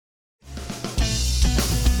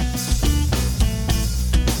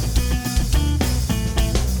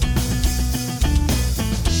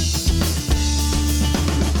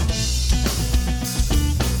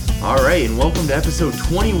right, and welcome to episode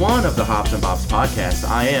 21 of the Hops and Bops podcast.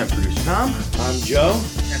 I am producer Tom. I'm Joe.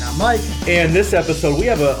 And I'm Mike. And this episode, we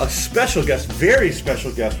have a special guest, very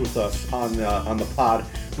special guest with us on the pod.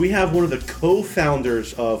 We have one of the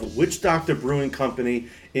co-founders of Witch Doctor Brewing Company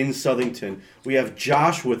in Southington. We have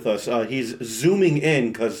Josh with us. He's zooming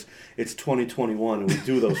in because it's 2021 and we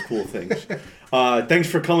do those cool things. Thanks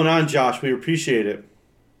for coming on, Josh. We appreciate it.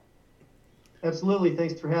 Absolutely.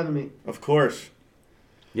 Thanks for having me. Of course.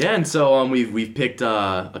 Yeah, and so we've picked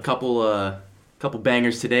a couple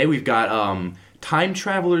bangers today. We've got Time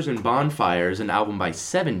Travelers and Bonfires, an album by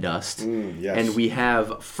Sevendust. Yes. And we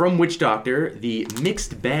have from Witch Doctor the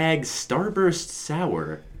Mixed Bag Starburst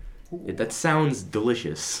Sour. That sounds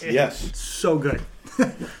delicious. Yes. So good.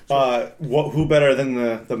 Who better than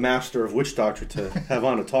the master of Witch Doctor to have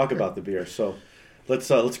on to talk about the beer? So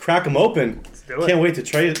let's crack them open. Let's do it. Can't wait to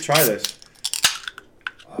try this.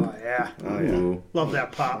 Oh, yeah. Oh, yeah. Ooh. Love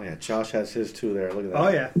that pop. Oh, yeah. Josh has his too there. Look at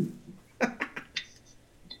that. Oh,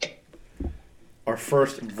 yeah. Our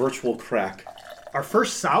first virtual crack. Our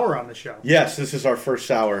first sour on the show. Yes, this is our first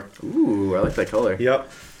sour. Ooh, I like that color. Yep.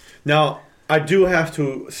 Now, I do have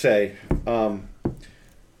to say,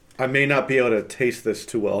 I may not be able to taste this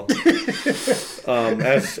too well,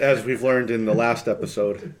 as we've learned in the last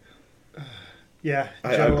episode. Yeah.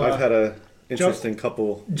 I've had a interesting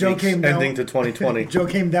couple weeks ending to 2020. Joe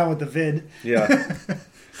came down with the vid. Yeah.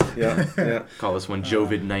 Yeah. Call this one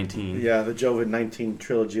Jovid-19. Yeah, the Jovid-19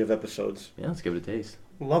 trilogy of episodes. Yeah, let's give it a taste.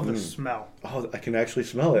 Love the smell. Oh, I can actually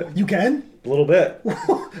smell it. You can? A little bit.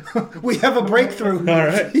 We have a breakthrough. All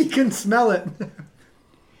right. He can smell it.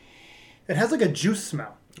 It has like a juice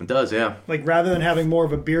smell. It does, yeah. Like rather than having more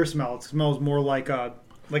of a beer smell, it smells more like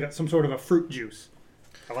some sort of a fruit juice.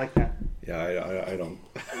 I like that. Yeah, I don't.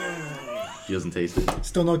 He doesn't taste it.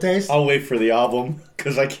 Still no taste? I'll wait for the album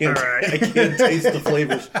because I can't. All right. I can't taste the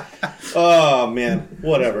flavors. Oh man,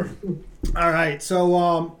 whatever. All right.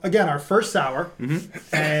 So again, our first sour,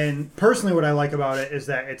 Mm-hmm. and personally, what I like about it is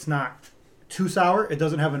that it's not too sour. It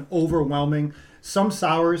doesn't have an overwhelming. Some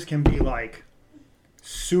sours can be like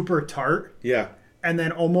super tart, Yeah. and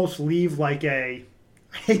then almost leave like a.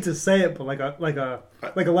 I hate to say it, but like a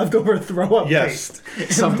leftover throw up Yes.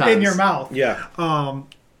 taste Sometimes. in your mouth. Yeah.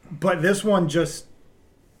 But this one just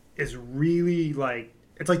is really like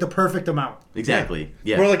it's like the perfect amount. Exactly.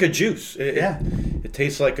 Yeah. More like a juice. It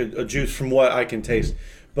tastes like a juice from what I can taste.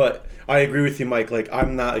 But I agree with you, Mike. Like,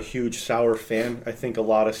 I'm not a huge sour fan. I think a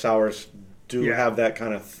lot of sours do have that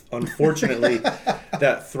kind of, unfortunately,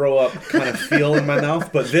 that throw up kind of feel in my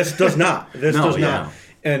mouth. But this does not. This does not.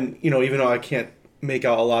 And, even though I can't make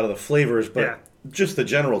out a lot of the flavors, but just the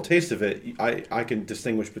general taste of it, I can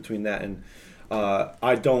distinguish between that and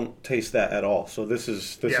I don't taste that at all. So this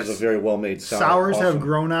is a very well made sour. Sours have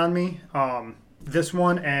grown on me. This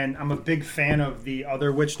one, and I'm a big fan of the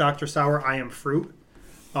other Witch Doctor sour, I Am Fruit.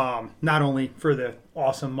 Not only for the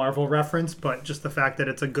awesome Marvel reference, but just the fact that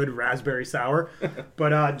it's a good raspberry sour.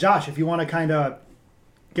 But Josh, if you want to kind of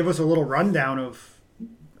give us a little rundown of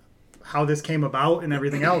how this came about and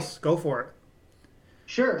everything else, go for it.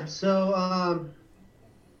 Sure. So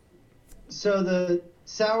the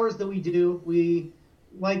sours that we do, we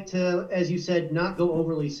like to, as you said, not go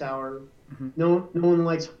overly sour. Mm-hmm. No one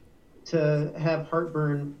likes to have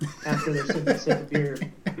heartburn after their second sip of beer.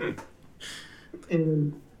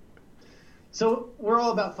 And so we're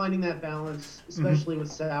all about finding that balance, especially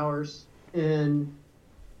with sours. And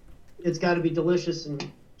it's got to be delicious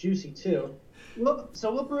and juicy too.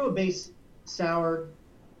 So we'll brew a base sour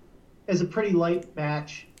as a pretty light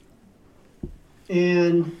batch.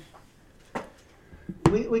 And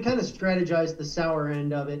we kind of strategize the sour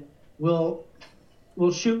end of it. We'll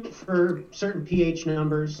shoot for certain pH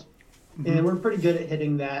numbers, and we're pretty good at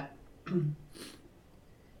hitting that.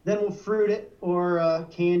 Then we'll fruit it or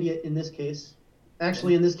candy it in this case.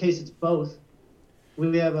 Actually, in this case, it's both.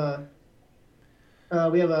 We have a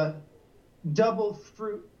double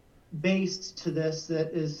fruit base to this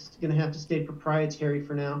that is going to have to stay proprietary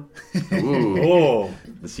for now. Ooh,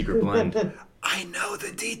 the secret blend. I know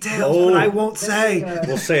the details, but I won't say.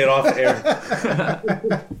 We'll say it off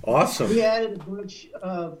air. Awesome. We added a bunch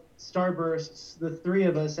of Starbursts. The three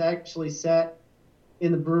of us actually sat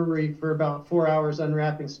in the brewery for about 4 hours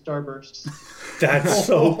unwrapping Starbursts. That's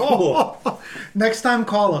so cool. Next time,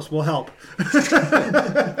 call us. We'll help.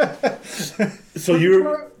 So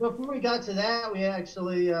before we got to that, we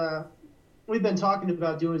actually we've been talking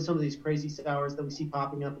about doing some of these crazy sours that we see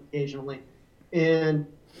popping up occasionally, and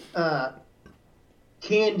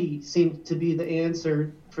candy seemed to be the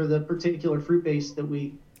answer for the particular fruit base that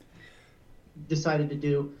we decided to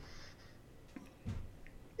do.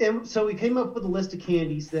 And so we came up with a list of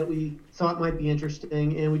candies that we thought might be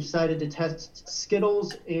interesting, and we decided to test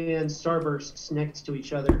Skittles and Starbursts next to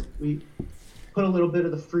each other. We put a little bit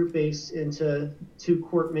of the fruit base into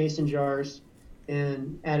 2-quart mason jars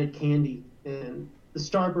and added candy, and the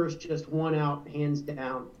Starburst just won out hands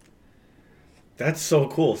down. That's so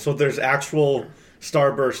cool. So there's actual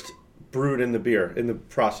Starburst brewed in the beer in the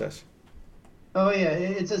process. Oh yeah,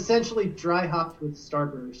 it's essentially dry hopped with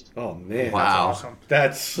Starburst. Oh man, Wow. Awesome.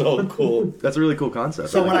 that's so cool. That's a really cool concept.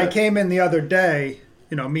 So when I that. came in the other day,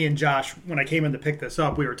 me and Josh, when I came in to pick this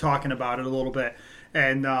up, we were talking about it a little bit,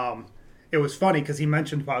 and it was funny because he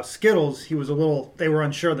mentioned about Skittles. They were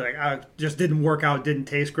unsure that I just didn't work out, didn't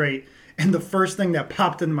taste great. And the first thing that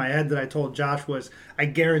popped into my head that I told Josh was, I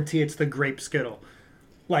guarantee it's the grape Skittle.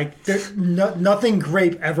 Like, nothing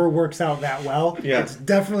grape ever works out that well. Yeah. It's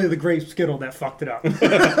definitely the grape Skittle that fucked it up.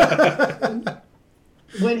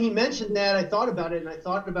 When he mentioned that, I thought about it, and I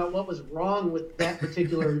thought about what was wrong with that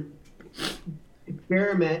particular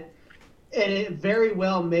experiment, and it very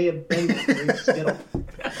well may have been the grape Skittle.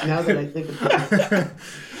 Now that I think about it.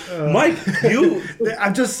 Mike, you,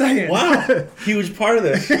 I'm just saying. wow, huge part of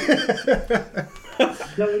this.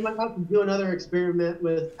 So we might have to do another experiment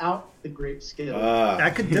without the grape Skittle.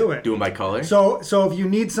 That could do it. do it by color. So if you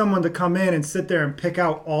need someone to come in and sit there and pick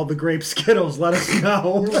out all the grape Skittles, let us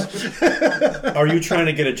know. Are you trying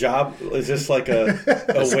to get a job? Is this like a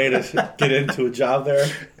way to get into a job there?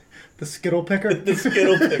 The Skittle picker? The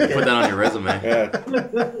Skittle picker. Put that on your resume.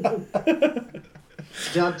 Yeah.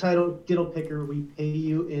 Job title, Skittle Picker. We pay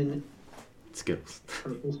you in Skittles.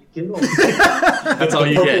 purple Skittles. That's all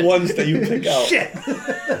The you purple get. ones that you pick out. Shit!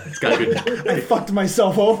 It's got good. I fucked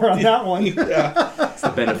myself over on that one. Yeah. It's the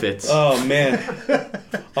benefits. Oh man.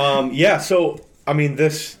 Yeah. So I mean,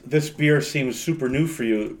 this beer seems super new for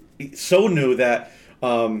you. So new that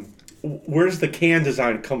where's the can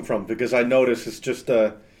design come from? Because I noticed it's just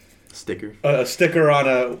a Sticker. sticker on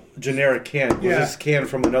a generic can. Was Yeah. this can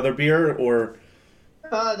from another beer or?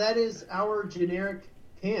 That is our generic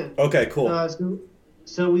can. Okay, cool.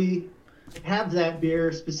 So we have that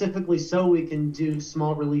beer specifically so we can do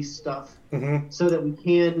small release stuff, so that we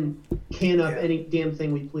can up any damn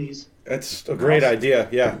thing we please That's a great idea.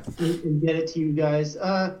 Yeah. and get it to you guys.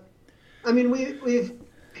 I mean, we've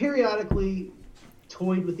periodically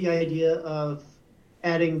toyed with the idea of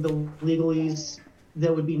adding the legalese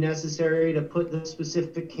that would be necessary to put the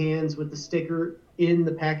specific cans with the sticker in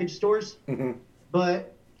the package stores. Mm-hmm.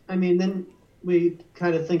 But, I mean, then we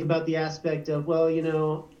kind of think about the aspect of, well,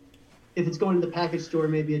 if it's going to the package store,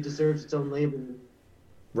 maybe it deserves its own label.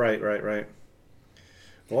 Right.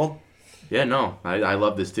 Well, Yeah, no, I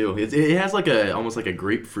love this too. It has like almost like a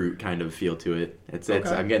grapefruit kind of feel to it. It's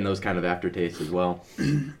I'm getting those kind of aftertastes as well.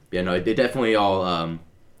 Yeah, no, it definitely all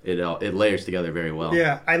it layers together very well.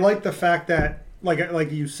 Yeah, I like the fact that,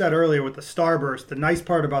 like you said earlier with the Starburst, the nice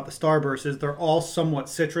part about the Starburst is they're all somewhat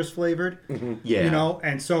citrus flavored. Mm-hmm. Yeah,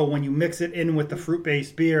 And so when you mix it in with the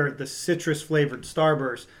fruit-based beer, the citrus flavored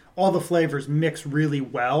Starburst, all the flavors mix really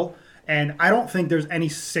well. And I don't think there's any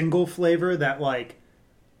single flavor that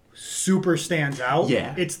super stands out.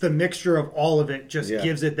 Yeah. It's the mixture of all of it just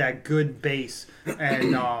gives it that good base.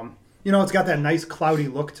 And, it's got that nice cloudy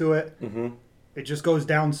look to it. Mm-hmm. It just goes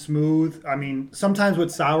down smooth. I mean, sometimes with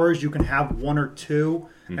sours, you can have one or two,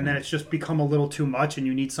 and then it's just become a little too much and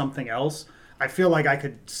you need something else. I feel like I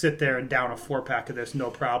could sit there and down a 4-pack of this, no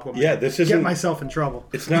problem. Yeah, this Get isn't... myself in trouble.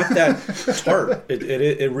 It's not that tart.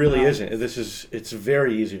 It really isn't. It's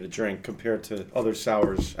very easy to drink compared to other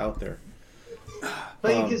sours out there.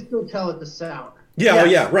 But you can still tell it's a sour. Yeah,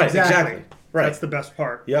 Yes, right, exactly. Right. That's the best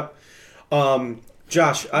part. Yep.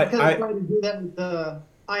 Josh, I kind of try to do that with the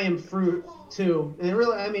I Am Fruit too. And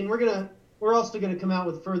really, I mean, we're also gonna come out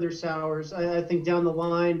with further sours. I think down the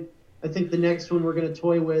line. I think the next one we're gonna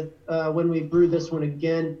toy with when we brew this one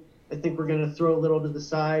again. I think we're gonna throw a little to the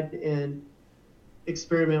side and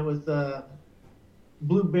experiment with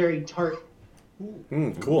blueberry tart,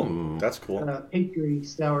 cool. Ooh. That's cool. pastry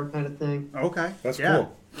sour kind of thing. Okay. That's yeah.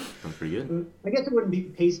 cool. sounds pretty good. I guess it wouldn't be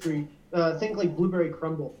pastry. Think like blueberry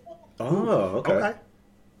crumble. Oh, okay. Okay.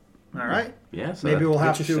 All right. Yeah, so Maybe we'll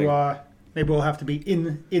have Interesting. to. Maybe we'll have to be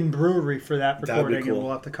in brewery for that That'd be recording, cool. and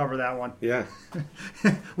we'll have to cover that one. Yeah.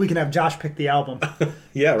 We can have Josh pick the album.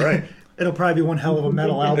 Yeah, right. It'll probably be one hell of a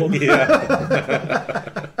metal album.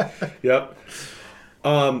 Yeah. Yep.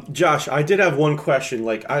 Josh, I did have one question.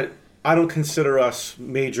 I don't consider us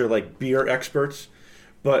major beer experts,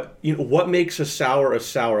 but what makes a sour?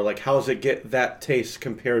 How does it get that taste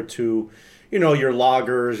compared to, your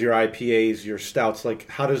lagers, your IPAs, your stouts?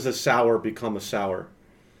 How does the sour become a sour?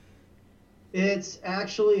 It's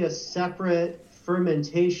actually a separate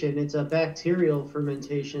fermentation. It's a bacterial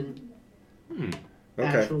fermentation. Okay.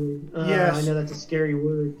 Actually, Yes. I know that's a scary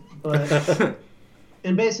word, but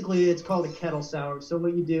and basically it's called a kettle sour. So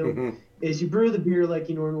what you do is you brew the beer like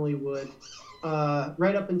you normally would,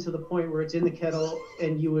 right up until the point where it's in the kettle,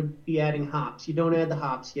 and you would be adding hops. You don't add the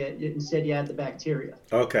hops yet. Instead, you add the bacteria.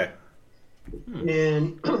 Okay.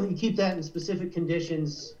 And you keep that in specific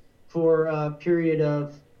conditions for a period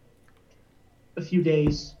of a few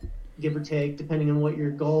days, give or take, depending on what your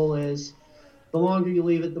goal is. The longer you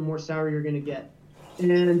leave it, the more sour you're going to get.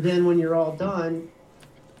 And then when you're all done,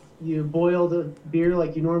 you boil the beer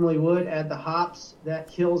like you normally would, add the hops. That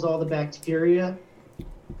kills all the bacteria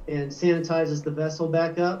and sanitizes the vessel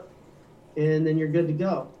back up, and then you're good to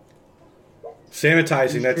go.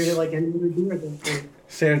 Sanitizing, Treat it like any other beer at that point.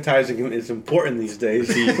 Sanitizing is important these days.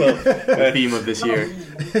 The theme of this year.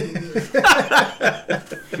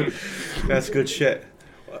 That's good shit.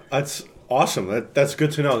 That's awesome. That's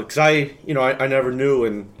good to know, because I never knew,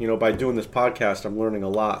 and by doing this podcast, I'm learning a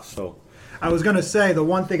lot. So I was going to say, the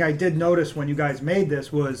one thing I did notice when you guys made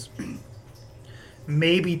this was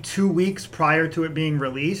maybe 2 weeks prior to it being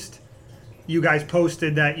released, you guys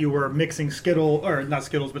posted that you were mixing not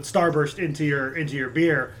Skittles, but Starburst into your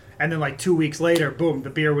beer, and then like 2 weeks later, boom, the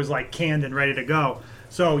beer was like canned and ready to go.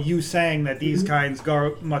 So you saying that these kinds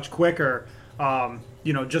go much quicker,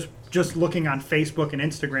 just looking on Facebook and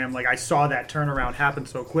Instagram, like I saw that turnaround happen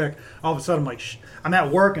so quick. All of a sudden, I'm like, I'm at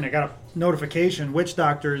work and I got a notification, Witch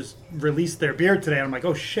Doctors released their beer today. And I'm like,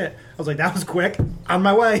 oh shit. I was like, that was quick. On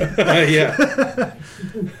my way. Yeah.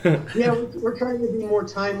 Yeah, we're trying to be more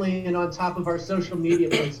timely and on top of our social media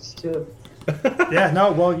posts too. Yeah,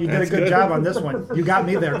 no, well, you did a good job on this one. You got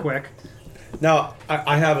me there quick. Now,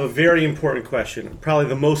 I have a very important question, probably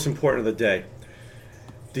the most important of the day.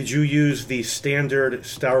 Did you use the standard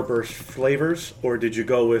Starburst flavors, or did you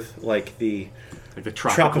go with like the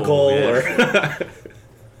tropical yeah. or?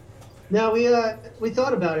 No, we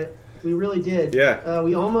thought about it. We really did. Yeah.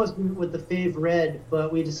 We almost went with the Fave Red,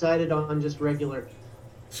 but we decided on just regular.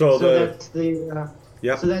 So that's the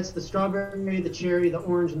yeah. So that's the strawberry, the cherry, the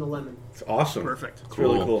orange, and the lemon. It's awesome. Perfect. It's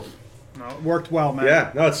really cool. No, it worked well, man.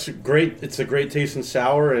 Yeah, no, it's great. It's a great tasting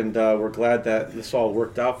sour, and we're glad that this all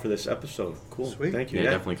worked out for this episode. Cool. Sweet. Thank you. Yeah,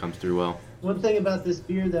 it definitely comes through well. One thing about this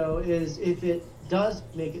beer, though, is if it does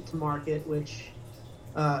make it to market, which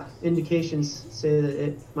indications say that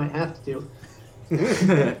it might have to do,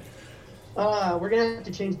 we're going to have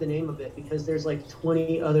to change the name of it, because there's like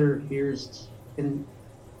 20 other beers in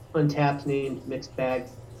Untapped named Mixed Bag,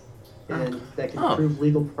 and that can prove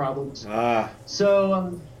legal problems.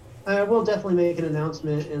 So I will definitely make an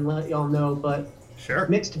announcement and let y'all know, but Sure.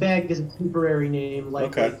 Mixed Bag is a temporary name.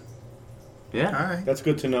 Okay. Yeah. All right. That's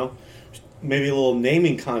good to know. Maybe a little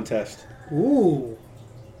naming contest. Ooh.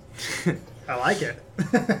 I like it.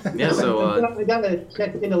 Yeah, so I got to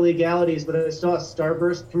check into legalities, but I saw a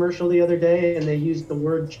Starburst commercial the other day, and they used the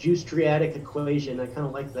word juice-triadic equation. I kind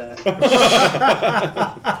of like that.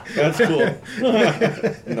 That's cool.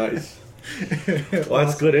 Nice. Well,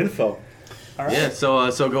 that's good info. All right. yeah,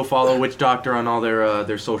 so go follow Witch Doctor on all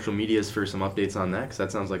their social medias for some updates on that, because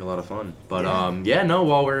that sounds like a lot of fun. But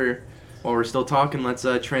while we're still talking, let's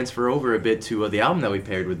transfer over a bit to the album that we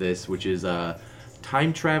paired with this, which is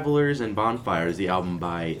Time Travelers and Bonfires, the album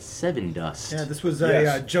by Sevendust. Yeah, this was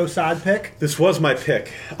a Joe Sod pick. This was my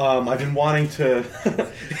pick. I've been wanting to.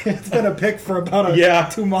 It's been a pick for about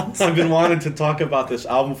 2 months. I've been wanting to talk about this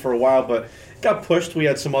album for a while, but it got pushed. We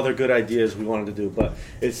had some other good ideas we wanted to do, but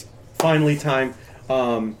it's finally time.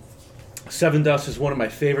 Sevendust is one of my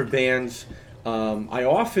favorite bands. I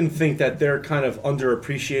often think that they're kind of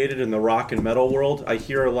underappreciated in the rock and metal world. I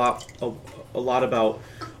hear a lot about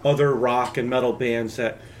other rock and metal bands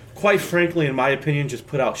that, quite frankly, in my opinion, just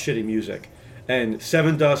put out shitty music. And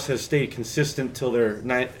Sevendust has stayed consistent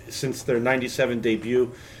since their '97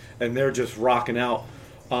 debut, and they're just rocking out.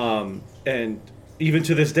 And even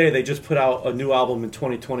to this day, they just put out a new album in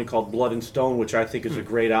 2020 called Blood and Stone, which I think is a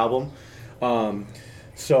great album.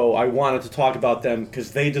 So I wanted to talk about them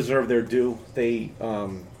because they deserve their due. They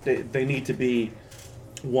need to be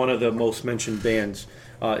one of the most mentioned bands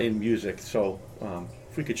in music. So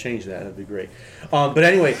if we could change that, that'd be great. But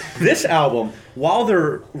anyway, this album, while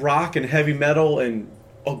they're rock and heavy metal and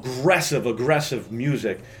aggressive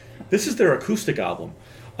music, this is their acoustic album.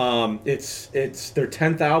 It's their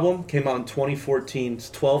 10th album, came out in 2014. It's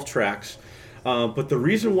 12 tracks. But two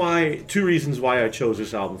reasons why I chose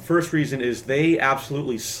this album. First reason is they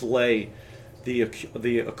absolutely slay the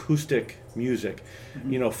acoustic music.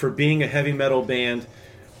 Mm-hmm. For being a heavy metal band,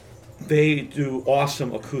 they do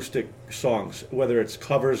awesome acoustic songs, whether it's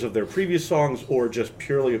covers of their previous songs or just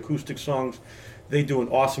purely acoustic songs. they do an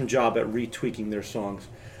awesome job at retweaking their songs.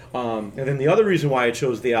 And then the other reason why I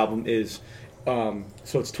chose the album is,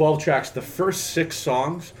 so it's 12 tracks. The first 6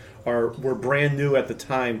 songs were brand new at the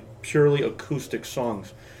time, purely acoustic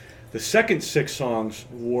songs. The second 6 songs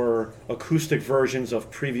were acoustic versions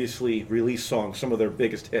of previously released songs, some of their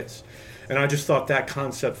biggest hits. And I just thought that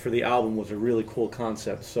concept for the album was a really cool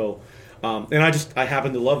concept. So, and I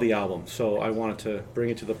happen to love the album, so I wanted to bring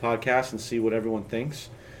it to the podcast and see what everyone thinks.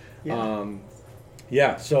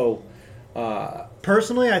 So...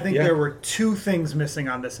 personally, I think there were 2 things missing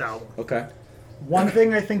on this album. Okay. One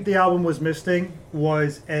thing I think the album was missing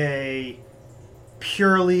was a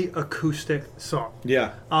purely acoustic song.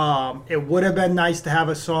 Yeah. It would have been nice to have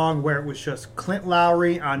a song where it was just Clint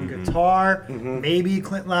Lowry on guitar, maybe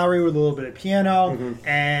Clint Lowry with a little bit of piano,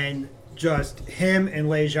 and just him and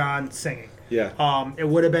Lejan singing. Yeah. It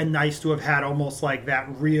would have been nice to have had almost like that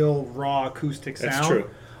real raw acoustic sound. That's true.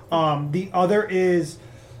 The other is,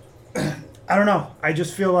 I don't know. I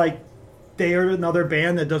just feel like they are another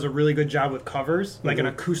band that does a really good job with covers. Like an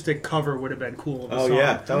acoustic cover would have been cool. Of a song.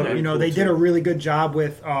 Yeah, that would have been cool they too. did a really good job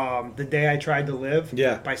with "The Day I Tried to Live"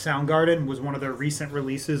 Yeah. by Soundgarden. Was one of their recent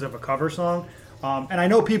releases of a cover song. And I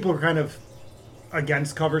know people are kind of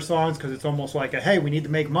against cover songs because it's almost like hey, we need to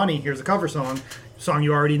make money. Here's a cover song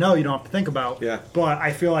you already know. You don't have to think about. Yeah. But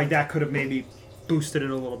I feel like that could have maybe boosted it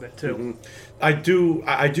a little bit too. It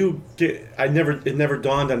never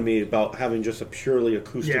dawned on me about having just a purely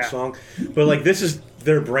acoustic song, but like this is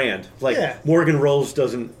their brand. Like Morgan Rose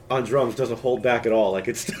doesn't hold back at all. Like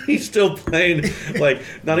he's still playing like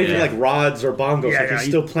not even like rods or bongos. He's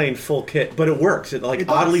still playing full kit, but it works. It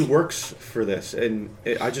oddly works for this, and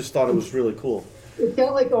I just thought it was really cool. It's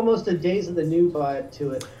got like almost a Days of the New vibe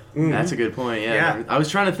to it. That's a good point. Yeah. I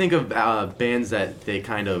was trying to think of bands that they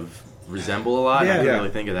kind of resemble a lot. I didn't really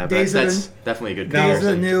think of that, but that's definitely a good Days of the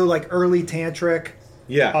comparison. New, like early Tantric.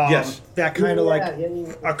 Yes. That kind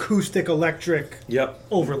of acoustic electric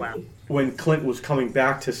overlap. When Clint was coming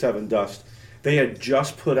back to Seven Dust, they had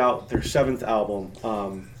just put out their 7th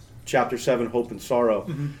album, Chapter 7, Hope and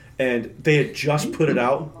Sorrow, and they had just put it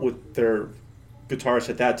out with their guitarist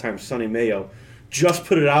at that time, Sonny Mayo. Just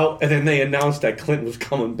put it out, and then they announced that Clint was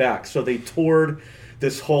coming back. So they toured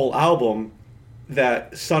this whole album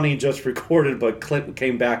that Sonny just recorded, but Clint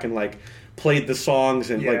came back and played the songs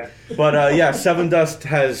and Seven Dust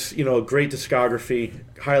has a great discography.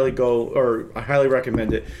 I highly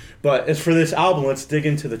recommend it. But as for this album, let's dig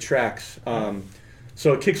into the tracks.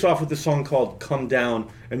 So it kicks off with the song called "Come Down,"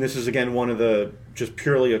 and this is again one of the just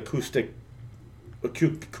purely acoustically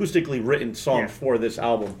written songs for this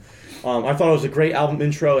album. I thought it was a great album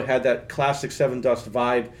intro. It had that classic Seven Dust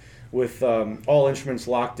vibe with all instruments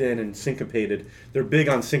locked in and syncopated. They're big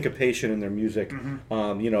on syncopation in their music,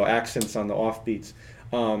 accents on the offbeats.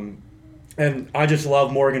 And I just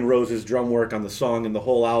love Morgan Rose's drum work on the song and the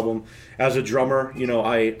whole album. As a drummer,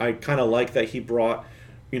 I kind of like that he brought,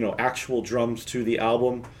 actual drums to the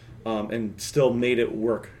album and still made it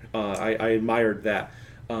work. I admired that.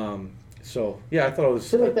 I thought it was...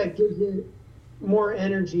 I feel like that gives it more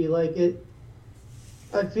energy.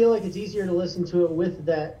 I feel like it's easier to listen to it with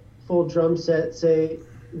that full drum set, say,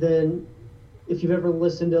 than if you've ever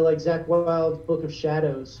listened to Zakk Wylde's Book of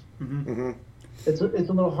Shadows. Mm-hmm. It's a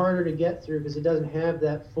little harder to get through because it doesn't have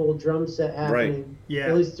that full drum set happening. Right.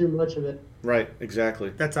 At least through much of it. Right,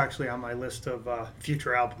 exactly. That's actually on my list of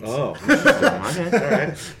future albums. Oh, interesting. All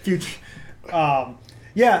right. Future.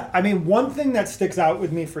 One thing that sticks out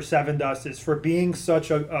with me for Seven Dust is for being such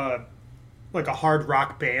a hard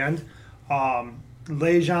rock band,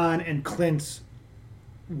 Lejan and Clint's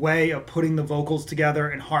way of putting the vocals together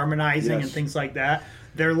and harmonizing and things like that.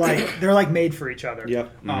 They're like made for each other.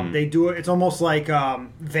 Yep. They do it. It's almost like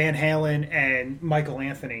Van Halen and Michael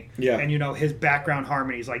Anthony. Yeah. And his background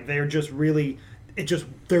harmonies, they're just really,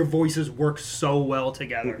 their voices work so well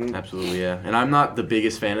together. Mm-hmm. Absolutely, yeah. And I'm not the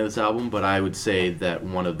biggest fan of this album, but I would say that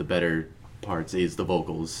one of the better parts is the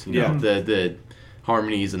vocals. The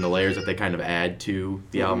harmonies and the layers that they kind of add to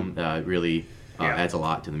the album really adds a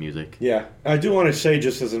lot to the music. Yeah, I do want to say,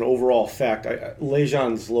 just as an overall fact,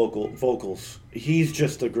 Lejan's vocals, he's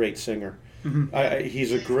just a great singer. Mm-hmm.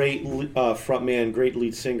 He's a great frontman, great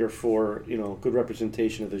lead singer for good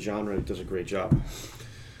representation of the genre. He does a great job.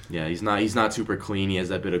 Yeah, he's not super clean. He has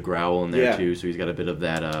that bit of growl in there too, so he's got a bit of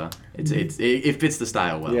that. It fits the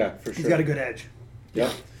style well. Yeah, for sure. He's got a good edge.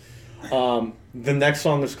 Yeah. The next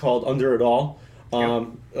song is called "Under It All."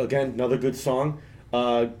 Again, another good song.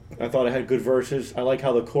 I thought it had good verses. I like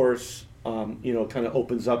how the chorus, kind of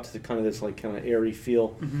opens up to kind of this kind of airy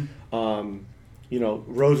feel. Mm-hmm.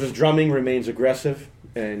 Rose's drumming remains aggressive,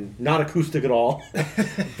 and not acoustic at all.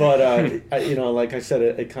 But like I said,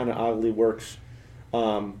 it kind of oddly works.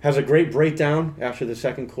 Has a great breakdown after the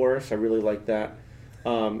second chorus. I really like that.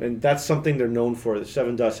 And that's something they're known for. The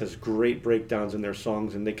Sevendust has great breakdowns in their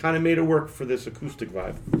songs, and they kind of made it work for this acoustic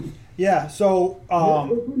vibe. Yeah, so...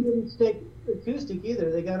 They didn't stay acoustic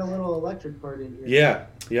either. They got a little electric part in here. Yeah,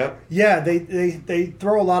 yep. Yeah, they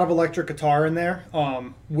throw a lot of electric guitar in there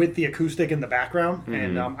with the acoustic in the background,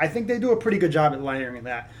 and I think they do a pretty good job at layering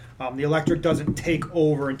that. The electric doesn't take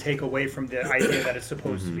over and take away from the idea that it's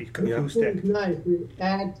supposed to be acoustic. It's nice. It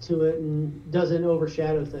adds to it and doesn't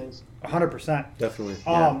overshadow things. 100%. Definitely.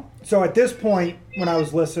 So at this point, when I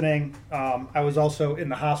was listening, I was also in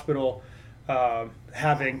the hospital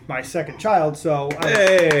having my second child. So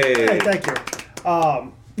hey, thank you.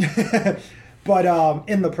 But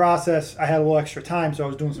in the process, I had a little extra time, so I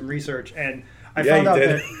was doing some research, and I found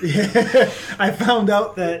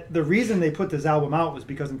out that the reason they put this album out was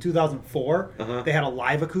because in 2004 they had a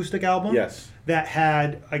live acoustic album that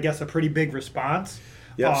had, I guess, a pretty big response.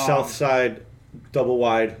 Yeah, Southside double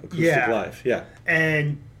wide acoustic live. Yeah,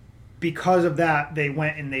 and because of that, they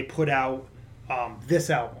went and they put out this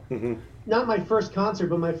album. Mm-hmm. Not my first concert,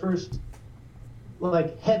 but my first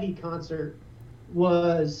heavy concert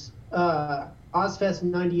was Ozfest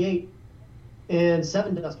 '98. And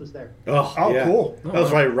Sevendust was there. Oh yeah. Cool. That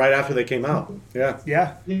was right after they came out. Yeah.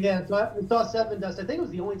 Yeah. Yeah, so I saw Sevendust. I think it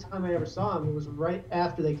was the only time I ever saw them. It was right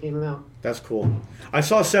after they came out. That's cool. I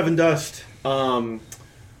saw Sevendust,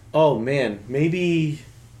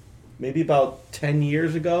 maybe about 10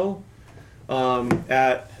 years ago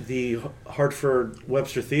at the Hartford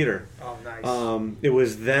Webster Theater. Oh, nice. It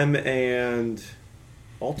was them and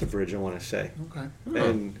Alter Bridge, I want to say. Okay.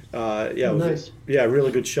 And it was nice.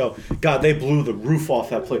 Really good show. God, they blew the roof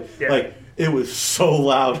off that place. Yeah. Like, it was so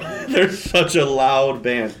loud. They're such a loud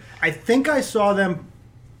band. I think I saw them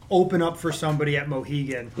open up for somebody at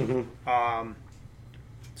Mohegan. One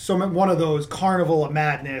of those Carnival of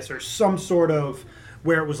Madness or some sort of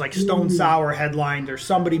where it was like Stone Sour headlined or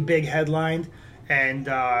somebody big headlined. And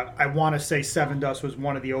I want to say Sevendust was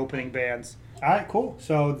one of the opening bands. All right, cool.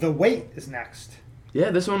 So The Wait is next. Yeah,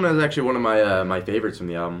 this one was actually one of my my favorites from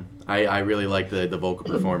the album. I really liked the vocal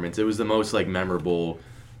performance. It was the most memorable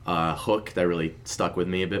hook that really stuck with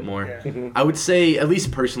me a bit more. Yeah. I would say, at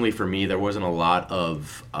least personally for me, there wasn't a lot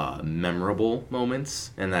of memorable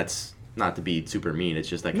moments, and that's not to be super mean. It's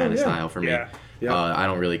just that kind of style for me. Yeah. I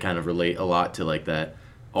don't really kind of relate a lot to that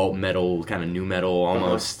alt metal, kind of new metal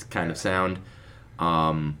almost kind of sound.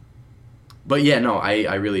 But yeah, no,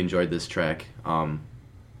 I really enjoyed this track.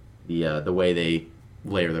 The way they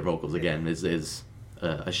layer their vocals again is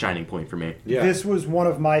a shining point for me. Yeah. This was one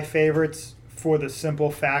of my favorites for the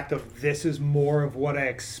simple fact of this is more of what I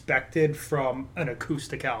expected from an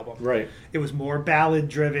acoustic album. Right. It was more ballad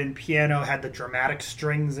driven. Piano had the dramatic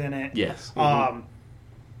strings in it. Yes. I'm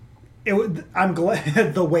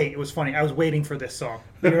glad. The wait. It was funny. I was waiting for this song.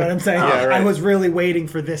 You know what I'm saying? Yeah, right. I was really waiting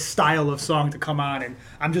for this style of song to come on, and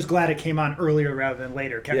I'm just glad it came on earlier rather than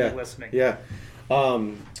later. Kept me listening. Yeah.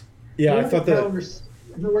 I thought that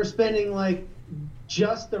we're spending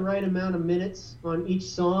just the right amount of minutes on each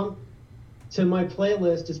song. To my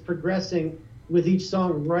playlist is progressing with each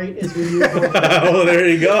song right as we move on. Oh, there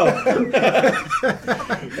you go.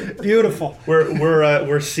 Beautiful.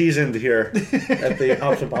 We're seasoned here at the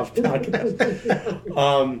House of Pops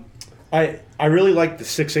podcast. I really liked the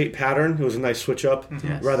 6/8 pattern. It was a nice switch up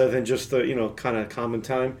rather than just the kind of common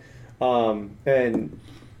time. And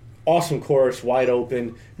awesome chorus, wide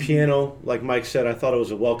open piano. Like Mike said, I thought it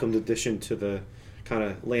was a welcomed addition to the kind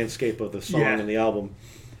of landscape of the song and the album.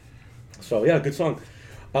 So yeah, good song.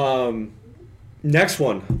 Next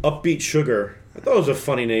one, Upbeat Sugar. I thought it was a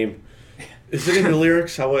funny name. Is it in the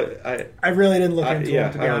lyrics? I really didn't look into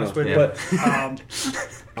it, to be honest with you. But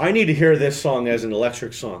I need to hear this song as an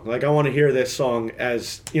electric song. I want to hear this song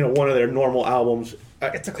as one of their normal albums.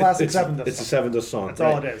 It's a classic Sevendust. It's a Sevendust song. That's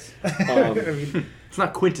all it is. It's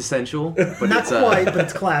not quintessential, but not quite, but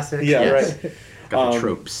it's classic. Yeah, right. Got the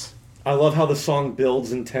tropes. I love how the song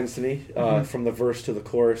builds intensity from the verse to the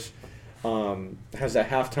chorus. Has that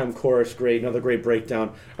halftime chorus, great, another great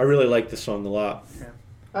breakdown. I really like this song a lot. Yeah.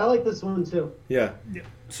 I like this one too. Yeah.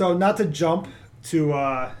 So not to jump too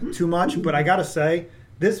much, but I gotta say,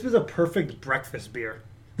 this was a perfect breakfast beer.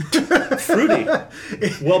 Fruity,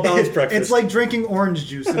 well balanced breakfast. It's like drinking orange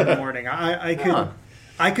juice in the morning.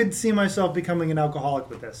 I could see myself becoming an alcoholic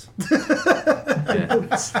with this. I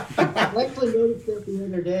actually noticed that the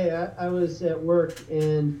other day. I was at work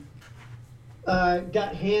and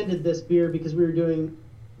got handed this beer because we were doing.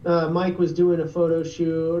 Mike was doing a photo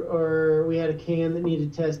shoot, or we had a can that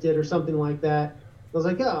needed tested, or something like that. was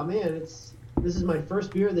like, oh man, this is my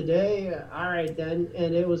first beer of the day. All right then,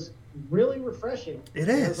 and it was really refreshing. It And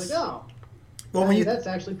is. I was like, oh. Well, when That's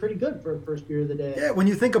actually pretty good for a first beer of the day. when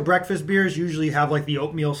you think of breakfast beers, you usually have like the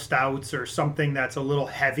oatmeal stouts or something that's a little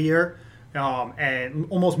heavier, and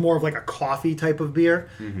almost more of like a coffee type of beer.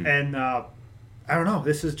 And I don't know,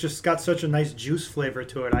 this has just got such a nice juice flavor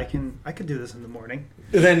to it. I could do this in the morning.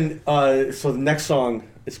 And then, so the next song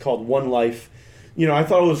is called One Life. You know, I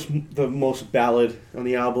thought it was the most ballad on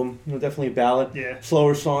the album. You know, definitely a ballad. Yeah.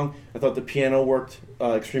 Slower song. I thought the piano worked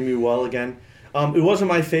extremely well again. It wasn't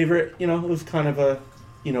my favorite. You know, it was kind of a,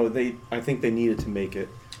 you know, I think they needed to make it.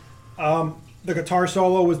 The guitar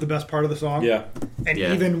solo was the best part of the song. Yeah. And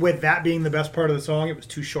Yeah. even with that being the best part of the song, it was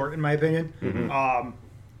too short in my opinion.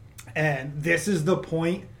 And this is the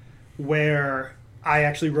point where I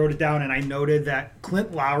actually wrote it down and I noted that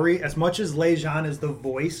Clint Lowry, as much as Lejean is the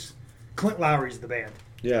voice, Clint Lowry's the band.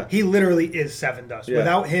 Yeah. He literally is Seven Dust. Yeah.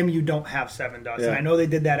 Without him, you don't have Seven Dust. Yeah. And I know they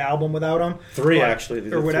did that album without him. Three, but- actually.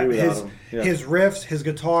 They did or whatever. three without him. Yeah. His riffs, his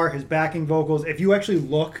guitar, his backing vocals. If you actually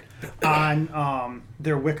look on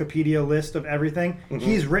their Wikipedia list of everything,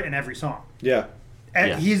 he's written every song. Yeah. And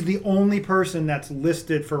Yeah. he's the only person that's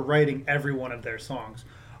listed for writing every one of their songs.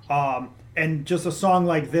 And just a song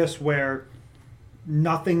like this where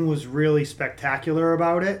nothing was really spectacular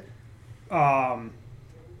about it,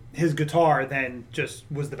 his guitar then just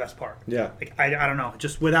was the best part. Yeah. Like, I don't know.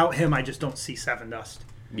 Just without him, I just don't see Seven Dust.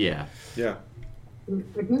 Yeah. Yeah.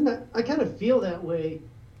 I kind of feel that way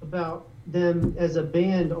about them as a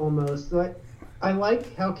band almost. Like, I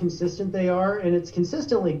like how consistent they are, and it's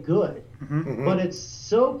consistently good. But it's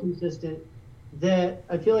so consistent that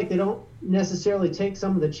I feel like they don't necessarily take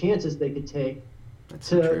some of the chances they could take That's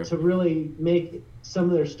so true. to really make some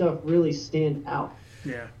of their stuff really stand out.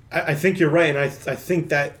 Yeah. I think you're right, and I think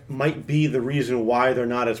that might be the reason why they're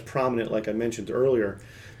not as prominent, like I mentioned earlier.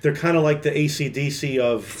 They're kind of like the AC/DC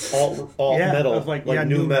of alt Yeah, metal, of like new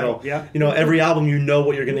new metal. Yeah. You know, every album you know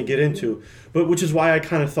what you're going to get into, but which is why I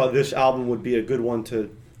kind of thought this album would be a good one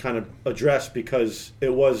to kind of address because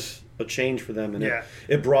it was a change for them, and Yeah.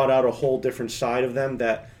 it brought out a whole different side of them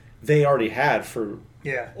that they already had for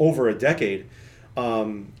Yeah. over a decade,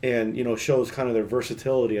 and you know shows kind of their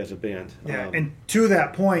versatility as a band. Yeah, and to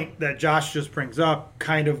that point that Josh just brings up,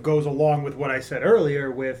 kind of goes along with what I said earlier.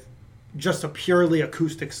 With just a purely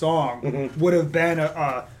acoustic song would have been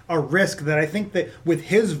a risk that I think that with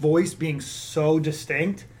his voice being so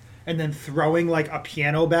distinct, and then throwing like a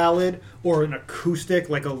piano ballad or an acoustic,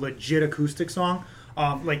 like a legit acoustic song,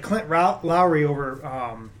 like Clint Lowry over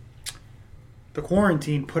the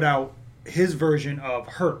Quarantine put out his version of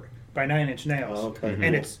 "Hurt" by Nine Inch Nails, Oh, okay.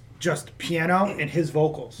 and it's just piano and his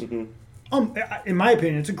vocals. In my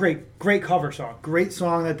opinion, it's a great cover song. Great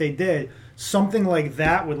song that they did. Something like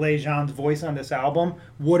that with Lejean's voice on this album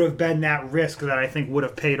would have been that risk that I think would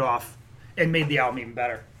have paid off and made the album even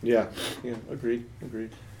better. Yeah, agreed.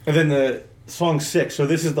 And then the song 6. So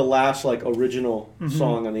this is the last like original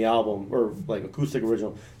song on the album, or like acoustic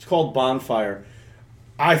original. It's called Bonfire.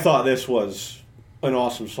 I thought this was an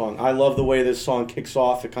awesome song. I love the way this song kicks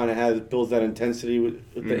off. It kind of builds that intensity with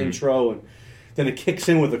the intro, and then it kicks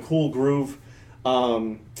in with a cool groove.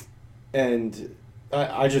 And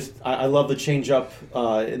I love the change up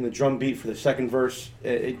in the drum beat for the second verse.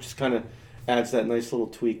 It just kind of adds that nice little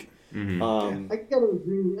tweak. I gotta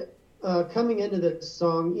agree. Coming into this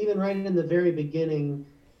song, even right in the very beginning,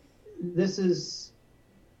 this is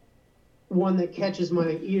one that catches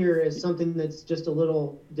my ear as something that's just a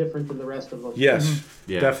little different than the rest of them. Yes,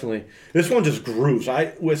 Yeah. definitely. This one just grooves.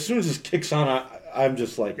 As soon as this kicks on, I'm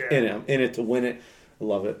just like in it. I'm in it to win it. I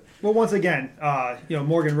love it. Well, once again,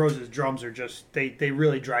 Morgan Rose's drums are just they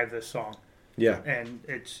really drive this song, Yeah. and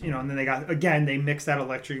it's and then they mix that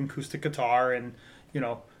electric and acoustic guitar, and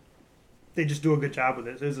they just do a good job with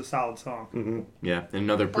it. It's a solid song. Yeah. And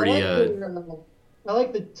another pretty. I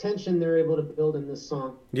like the tension they're able to build in this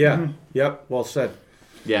song. Yeah. Yep. Well said.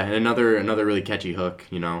 Yeah, and another really catchy hook.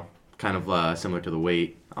 Kind of similar to The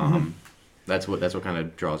Weight. That's what kind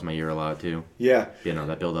of draws my ear a lot too. Yeah.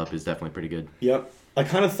 That build up is definitely pretty good. Yep. I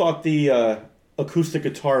kind of thought the acoustic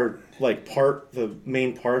guitar the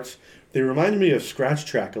main parts, they reminded me of Scratch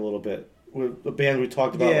Track a little bit. With a band we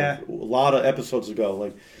talked about Yeah. a lot of episodes ago,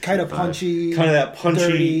 like Kind of punchy. kind of that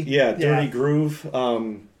punchy, dirty. dirty groove. I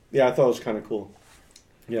thought it was kind of cool.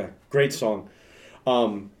 Yeah, great song.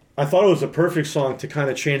 I thought it was a perfect song to kind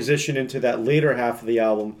of transition into that later half of the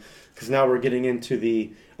album, because now we're getting into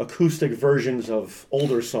the acoustic versions of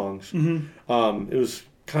older songs. It was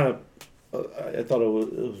kind of, I thought it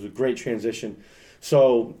was a great transition.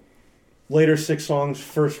 So, later 6 songs.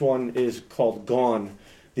 First one is called Gone.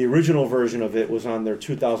 The original version of it was on their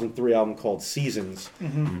 2003 album called Seasons.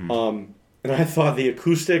 And I thought the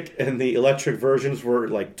acoustic and the electric versions were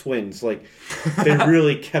like twins. Like, they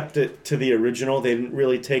really kept it to the original. They didn't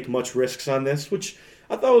really take much risks on this, which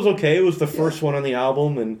I thought was okay. It was the first one on the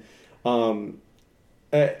album, and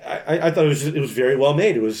I thought it was very well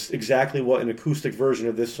made. It was exactly what an acoustic version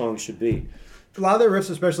of this song should be. A lot of their riffs,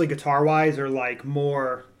 especially guitar-wise, are like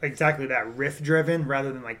more exactly that riff-driven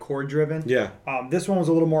rather than like chord-driven. Yeah. This one was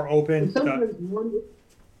a little more open.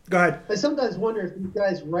 Go ahead. I sometimes wonder if these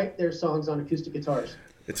guys write their songs on acoustic guitars.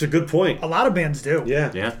 It's a good point. A lot of bands do.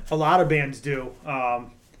 Yeah. A lot of bands do.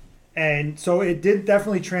 And so it did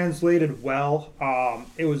definitely translated well.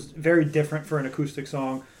 It was very different for an acoustic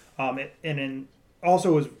song.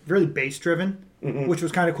 Also it was really bass-driven, which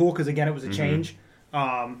was kind of cool because, again, it was a change.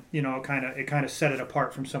 It kind of set it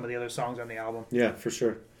apart from some of the other songs on the album. Yeah, for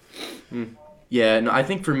sure. Yeah, no, I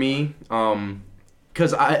think for me,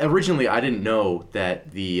 because originally I didn't know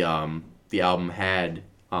that the album had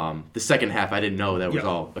the second half. I didn't know that was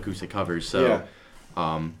all acoustic covers. So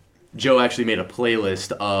Joe actually made a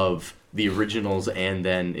playlist of the originals and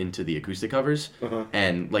then into the acoustic covers.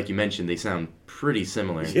 And like you mentioned, they sound pretty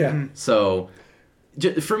similar. Yeah. So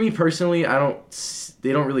for me personally,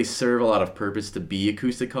 they don't really serve a lot of purpose to be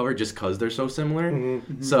acoustic cover just because they're so similar.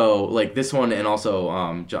 So like this one, and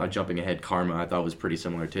also jumping ahead, Karma, I thought was pretty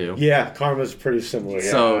similar too. Yeah, Karma's pretty similar.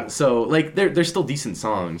 Yeah. So like they're still decent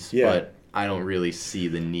songs, but I don't really see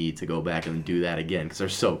the need to go back and do that again because they're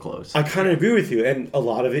so close. I kind of agree with you, and a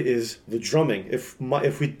lot of it is the drumming.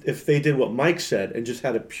 If they did what Mike said and just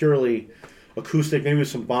had a purely acoustic, maybe with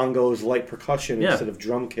some bongos, light percussion instead of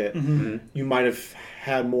drum kit, you might have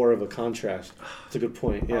had more of a contrast. It's a good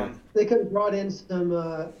point. Yeah, they could have brought in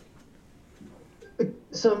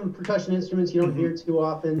some percussion instruments you don't hear too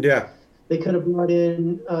often. Yeah, they could have brought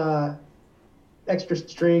in extra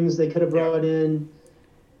strings. They could have brought in.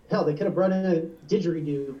 Hell, they could have brought in a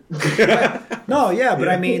didgeridoo. But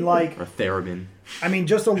I mean, like a theremin. I mean,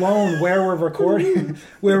 just alone where we're recording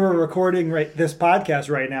right this podcast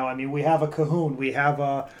right now. I mean, we have a cajon, we have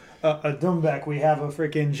a dumbek, we have a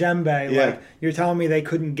freaking djembe. Yeah. Like, you're telling me they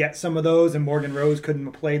couldn't get some of those, and Morgan Rose couldn't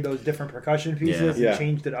have played those different percussion pieces and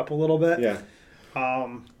changed it up a little bit. Yeah,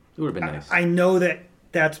 it would have been nice. I know that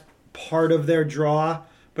that's part of their draw,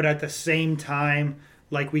 but at the same time,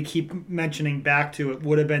 like we keep mentioning back to, it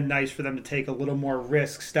would have been nice for them to take a little more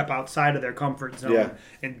risk, step outside of their comfort zone,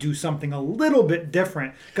 and do something a little bit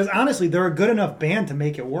different. Because honestly, they're a good enough band to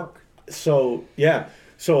make it work. So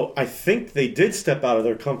I think they did step out of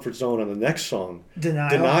their comfort zone on the next song,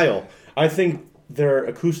 Denial. I think their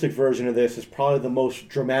acoustic version of this is probably the most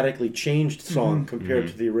dramatically changed song compared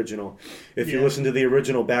to the original. If you listen to the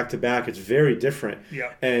original back to back, it's very different.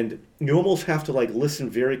 Yeah. And you almost have to like listen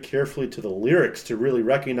very carefully to the lyrics to really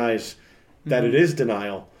recognize that it is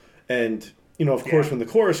Denial. And, of course, when the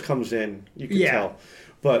chorus comes in, you can tell.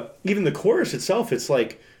 But even the chorus itself, it's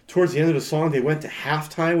like towards the end of the song, they went to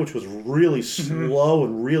halftime, which was really slow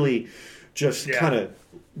and really just kind of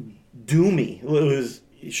doomy. It was,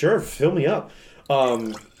 sure, fill me up.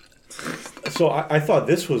 So I thought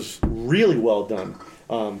this was really well done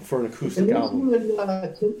for an acoustic album.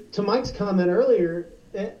 To Mike's comment earlier,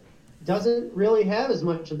 it doesn't really have as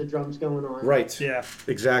much of the drums going on. Right. Yeah.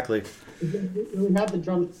 Exactly. It doesn't have the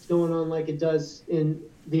drums going on like it does in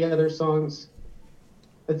the other songs.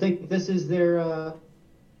 I think this is their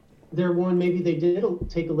one maybe they did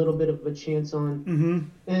take a little bit of a chance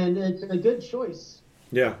on. And it's a good choice.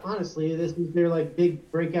 Yeah. Honestly, this is their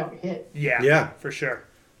big breakout hit. Yeah. For sure.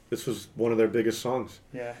 This was one of their biggest songs.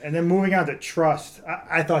 Yeah. And then moving on to Trust,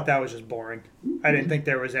 I thought that was just boring. I didn't think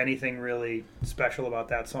there was anything really special about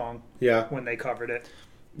that song when they covered it.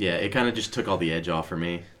 Yeah, it kind of just took all the edge off for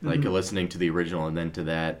me. Like listening to the original and then to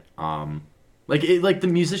that. Like the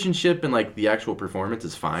musicianship and like the actual performance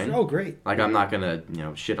is fine. Oh, great. Like I'm not gonna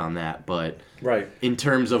shit on that, but right in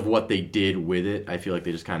terms of what they did with it, I feel like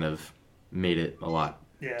they just kind of made it a lot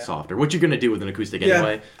softer. What you're gonna do with an acoustic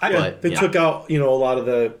anyway. They took out a lot of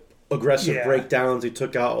the aggressive breakdowns. They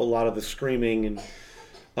took out a lot of the screaming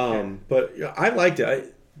and but I liked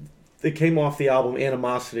it. They came off the album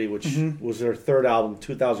Animosity, which was their third album,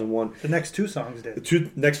 2001. The next two songs did. The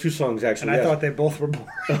next two songs, actually. And I thought they both were boring.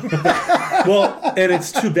 Well, and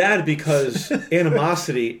it's too bad because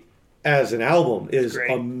Animosity as an album is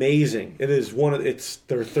amazing. It is it's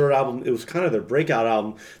their third album. It was kind of their breakout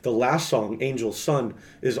album. The last song, Angel Sun,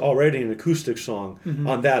 is already an acoustic song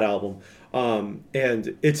on that album.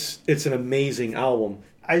 And it's an amazing album.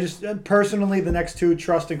 I just personally, the next two,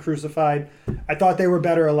 Trust and Crucified, I thought they were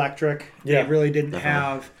better electric. Yeah, they really didn't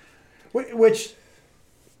have, which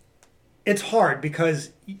it's hard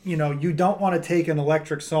because you know you don't want to take an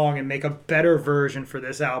electric song and make a better version for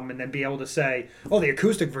this album and then be able to say, oh, the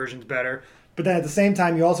acoustic version's better. But then at the same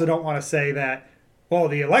time, you also don't want to say that, well,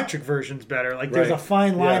 the electric version's better. Like there's a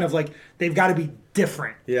fine line of like they've got to be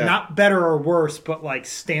different, not better or worse, but like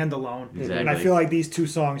standalone. Exactly. And I feel like these two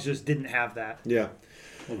songs just didn't have that. Yeah,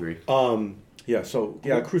 I agree.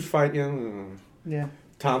 Crucified. Yeah.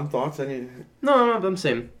 Tom, thoughts? No, I'm the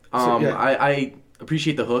same. I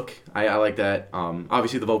appreciate the hook. I like that.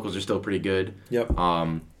 Obviously, the vocals are still pretty good. Yep.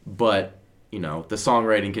 But, you know, the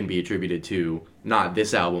songwriting can be attributed to not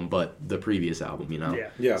this album, but the previous album, you know?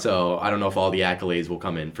 Yeah. So I don't know if all the accolades will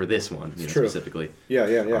come in for this one, specifically.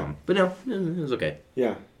 Yeah. But no, it was okay.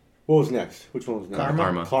 Yeah. What was next? Which one was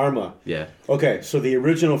next? Karma. Yeah. Okay, so the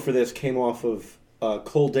original for this came off of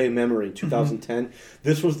Cold Day Memory, 2010. Mm-hmm.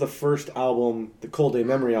 This was the first album, the Cold Day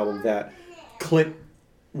Memory album, that Clint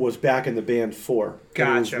was back in the band for.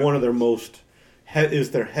 Gotcha. It was one of their most, it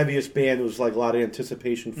was their heaviest band. It was like a lot of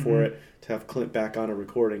anticipation for it to have Clint back on a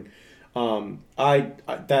recording.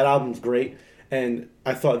 That album's great, and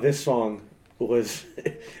I thought this song was,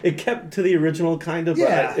 it kept to the original kind of,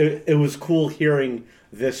 but it was cool hearing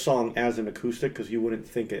this song as an acoustic because you wouldn't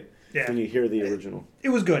think it when you hear the original. It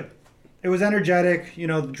was good. It was energetic. You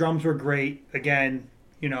know, the drums were great. Again,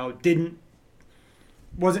 you know,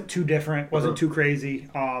 wasn't too different, wasn't too crazy.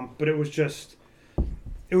 But it was just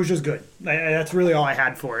good. That's really all I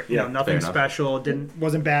had for it. You know, nothing special.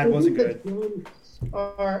 Wasn't bad. Wasn't good.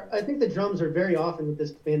 I think the drums are very often with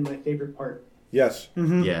this band my favorite part. Yes.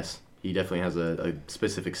 Mm-hmm. Yes. He definitely has a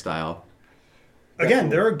specific style. Again,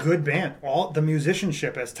 they're a good band. All the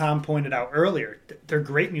musicianship, as Tom pointed out earlier, they're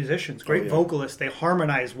great musicians, great vocalists. They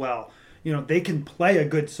harmonize well. You know, they can play a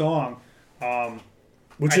good song.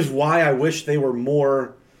 Which is why I wish they were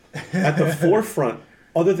more at the forefront.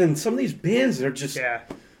 Other than some of these bands, they're just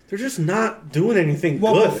not doing anything good.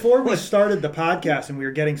 Well, before we started the podcast and we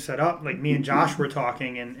were getting set up, like me and Josh were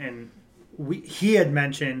talking, and he had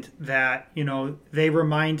mentioned that, you know, they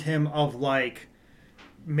remind him of like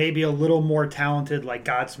maybe a little more talented like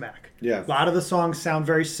Godsmack. Yeah. A lot of the songs sound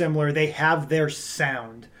very similar. They have their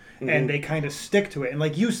sound. And they kind of stick to it. And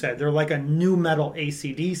like you said, they're like a new metal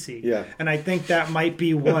AC/DC. Yeah. And I think that might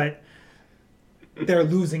be what they're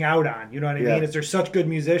losing out on. You know what I mean? Is they're such good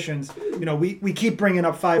musicians. You know, we keep bringing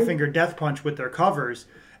up Five Finger Death Punch with their covers.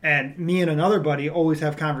 And me and another buddy always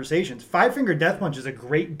have conversations. Five Finger Death Punch is a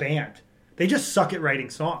great band. They just suck at writing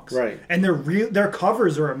songs. Right. And their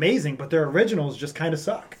covers are amazing, but their originals just kind of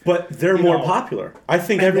suck. But they're more popular. I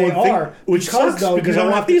think everyone thinks, which sucks because I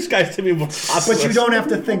want these guys to be more popular. But you don't have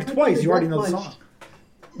to think twice. You already know the song.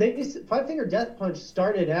 Five Finger Death Punch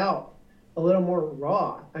started out a little more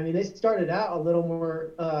raw. I mean, they started out a little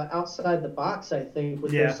more outside the box, I think,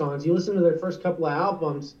 with their songs. You listen to their first couple of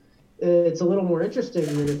albums, it's a little more interesting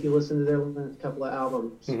than if you listen to their last couple of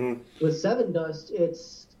albums. Mm-hmm. With Seven Dust,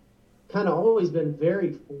 it's kind of always been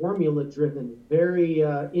very formula driven, very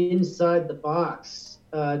inside the box.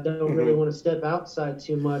 Don't really want to step outside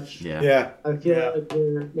too much. Yeah. I feel like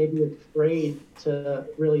they're maybe afraid to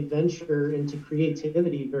really venture into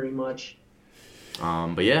creativity very much.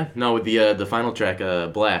 But with the final track,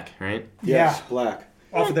 Black, right? Yes, Black.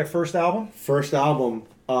 Off of their first album? First album.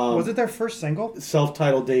 Was it their first single?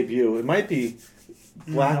 Self-titled debut. It might be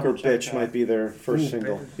Black or Bitch might be their first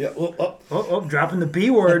single. Baby. Yeah. Dropping the B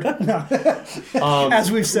word.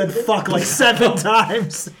 As we've said, fuck like 7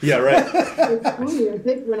 times. Yeah, right. It's funny. I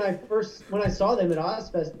think when I saw them at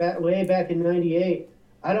Ozfest way back in '98,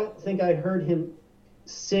 I don't think I heard him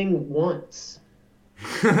sing once.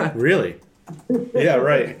 Really? Yeah,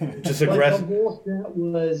 right. Just aggressive. The whole set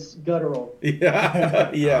was guttural.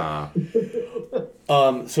 Yeah.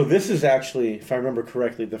 So this is actually, if I remember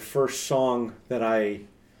correctly, the first song that I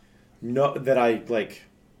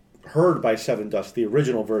heard by Seven Dust. The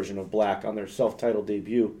original version of Black on their self-titled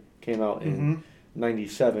debut came out in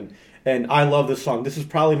 '97, and I love this song. This is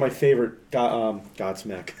probably my favorite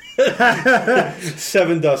Godsmack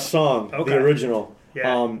Seven Dust song, the original.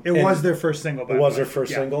 Yeah, it was their first single. It was their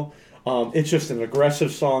first single. It's just an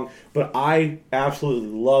aggressive song, but I absolutely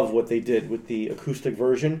love what they did with the acoustic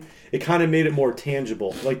version. It kind of made it more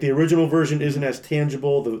tangible. Like the original version isn't as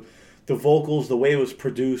tangible. The vocals, the way it was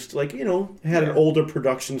produced, like, you know, it had an older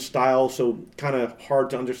production style, so kind of hard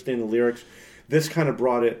to understand the lyrics. This kind of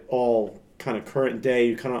brought it all kind of current day.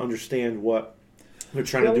 You kind of understand what they're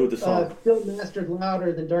trying to do with the song. Still mastered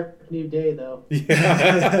louder than Dark New Day, though. Yeah.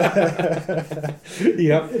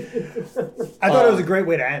 Yep. I thought it was a great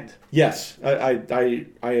way to end. Yes, I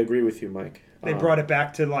agree with you, Mike. They brought it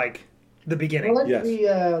back to like the beginning. I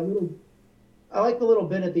like the little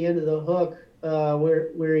bit at the end of the hook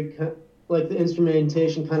where he like the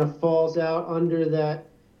instrumentation kind of falls out under that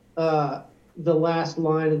the last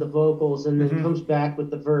line of the vocals and then comes back with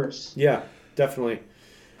the verse. Yeah, definitely.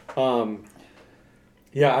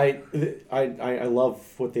 Yeah, I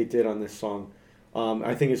love what they did on this song.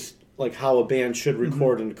 I think it's like how a band should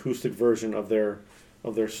record an acoustic version of their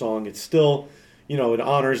song. It's still, it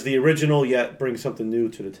honors the original yet brings something new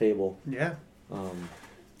to the table. Yeah.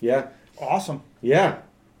 Yeah. Awesome. Yeah.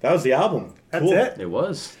 That was the album. That's cool. it. It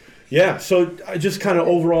was. Yeah, so I just kind of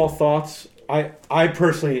overall thoughts. I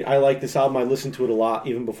personally, I like this album. I listened to it a lot,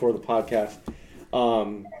 even before the podcast.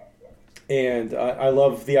 And I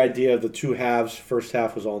love the idea of the two halves. First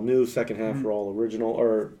half was all new. Second half were all original,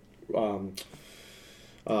 or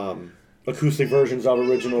acoustic versions of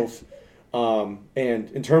originals. And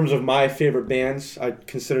in terms of my favorite bands, I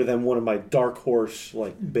consider them one of my dark horse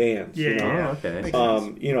bands. Yeah. Oh, okay.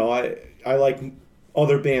 I like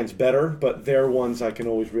other bands better, but they're ones I can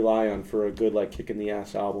always rely on for a good kick in the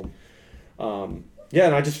ass album. And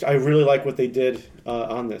I really like what they did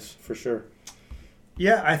on this for sure.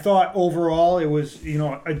 Yeah, I thought overall it was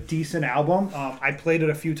a decent album. I played it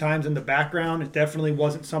a few times in the background. It definitely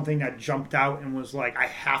wasn't something that jumped out and was like I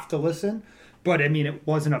have to listen. But I mean, it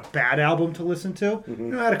wasn't a bad album to listen to.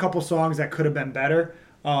 I had a couple songs that could have been better.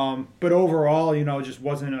 But overall, it just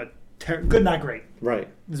wasn't a good, not great. Right.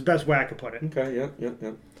 It's the best way I could put it. Okay.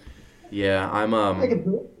 Yeah. Yeah, I'm. I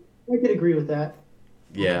could agree with that.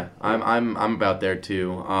 Yeah, I'm about there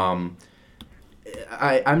too. I'm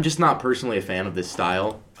just not personally a fan of this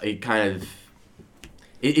style. It kind of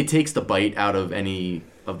it takes the bite out of any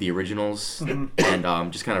of the originals and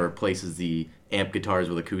just kind of replaces the amp guitars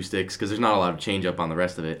with acoustics because there's not a lot of change up on the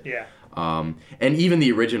rest of it. Yeah. And even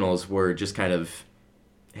the originals were just kind of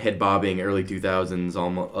head bobbing early 2000s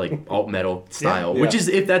almost like alt metal style, which is,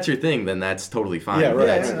 if that's your thing, then that's totally fine. Yeah,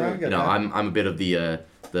 right. But, I'm a bit of the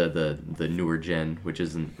newer gen, which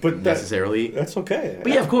isn't necessarily. That's okay.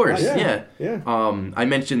 But yeah, of course, yeah. Yeah. I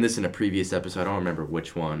mentioned this in a previous episode. I don't remember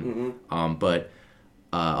which one. But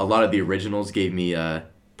a lot of the originals gave me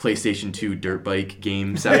PlayStation 2 dirt bike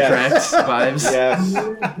game soundtracks vibes. Yes.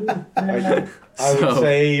 I would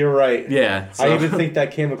say you're right. Yeah. So. I even think that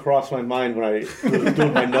came across my mind when I was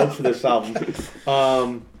doing my notes for this album.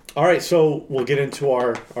 All right, so we'll get into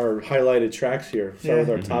our highlighted tracks here. Start with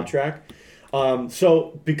our top track.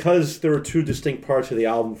 So because there were two distinct parts of the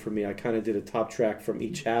album for me, I kind of did a top track from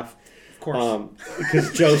each half. Of course.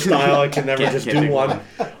 Because Joe style, I can never just do one.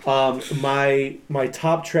 My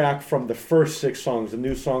top track from the first 6 songs, the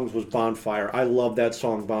new songs, was Bonfire. I love that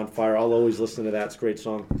song, Bonfire. I'll always listen to that. It's a great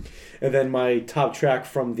song. And then my top track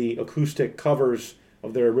from the acoustic covers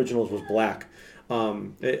of their originals was Black.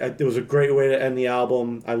 It was a great way to end the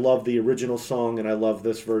album. I love the original song, and I love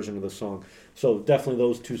this version of the song. So definitely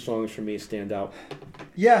those 2 songs for me stand out.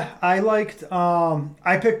 Yeah, I liked.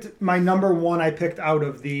 I picked my number one. I picked out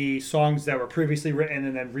of the songs that were previously written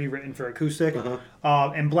and then rewritten for acoustic.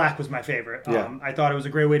 And Black was my favorite. I thought it was a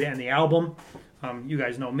great way to end the album. You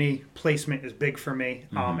guys know me. Placement is big for me.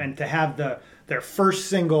 And to have their first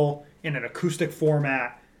single in an acoustic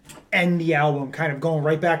format end the album, kind of going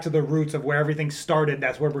right back to the roots of where everything started.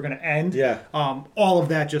 That's where we're going to end. Yeah. All of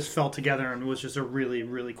that just fell together and was just a really,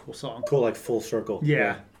 really cool song. Cool, like full circle.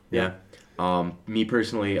 Yeah. Me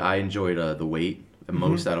personally, I enjoyed The Wait the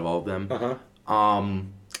most out of all of them.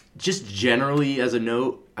 Just generally, as a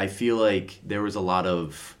note, I feel like there was a lot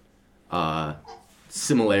of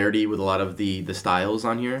similarity with a lot of the styles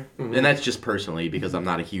on here. And that's just personally because I'm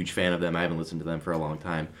not a huge fan of them. I haven't listened to them for a long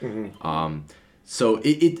time. So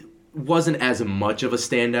it wasn't as much of a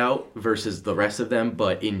standout versus the rest of them,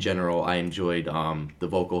 but in general, I enjoyed the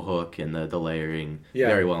vocal hook and the layering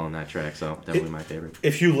very well on that track, so definitely my favorite.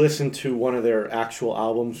 If you listen to one of their actual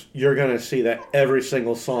albums, you're going to see that every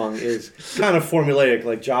single song is kind of formulaic,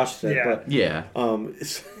 like Josh said. Yeah.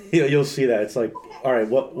 But you'll see that. It's like, all right,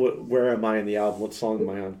 where am I in the album? What song am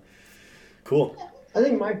I on? Cool. I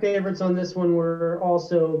think my favorites on this one were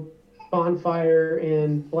also Bonfire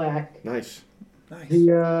and Black. Nice.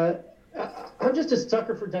 I'm just a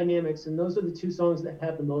sucker for dynamics, and those are the 2 songs that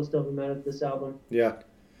have the most of them out of this album. Yeah.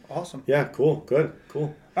 Awesome. Yeah, cool. Good.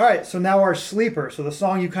 Cool. All right, so now our sleeper. So the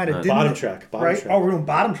song you kind of didn't... Bottom track. Right? Oh, we're doing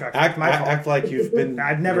bottom track. Act like you've been...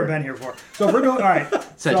 I've never been here before. So we're doing... All right.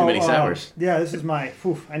 Said too many sours. Yeah, this is my...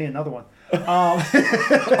 I need another one.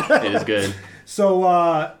 It is good.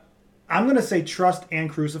 So... I'm going to say Trust and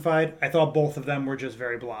Crucified. I thought both of them were just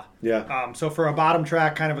very blah. Yeah. So for a bottom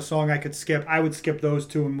track, kind of a song I could skip, I would skip those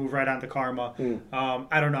 2 and move right on to Karma.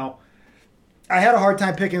 I don't know. I had a hard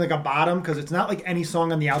time picking like a bottom because it's not like any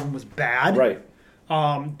song on the album was bad. Right.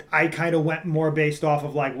 I kind of went more based off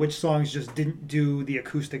of like which songs just didn't do the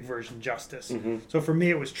acoustic version justice. So for me,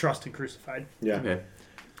 it was Trust and Crucified. Yeah. Okay.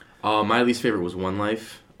 My least favorite was One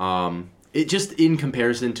Life. It just, in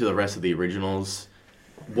comparison to the rest of the originals,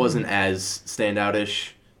 wasn't as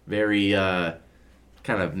standoutish. Very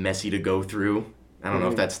kind of messy to go through. I don't know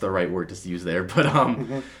if that's the right word to use there, but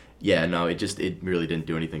yeah, no, it really didn't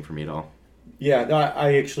do anything for me at all. Yeah, no,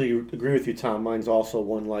 I actually agree with you, Tom. Mine's also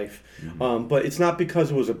One Life. But it's not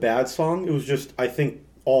because it was a bad song. It was just, I think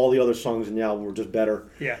all the other songs in the album were just better.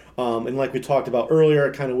 Yeah. And like we talked about earlier,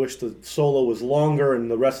 I kind of wish the solo was longer and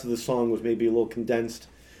the rest of the song was maybe a little condensed.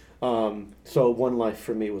 So One Life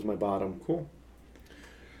for me was my bottom. Cool.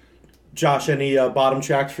 Josh, any bottom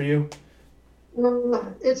tracks for you?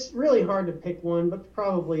 It's really hard to pick one, but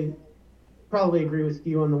probably agree with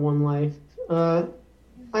you on the One Life.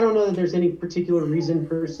 I don't know that there's any particular reason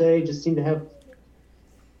per se. Just seem to have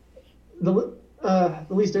the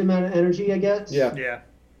least amount of energy, I guess. Yeah. Yeah.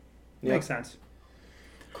 Makes sense.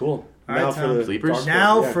 Cool. All right, for the Sleepers? dark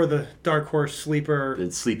Now horse, yeah. for the Dark Horse Sleeper. The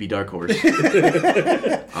Sleepy Dark Horse.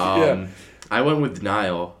 I went with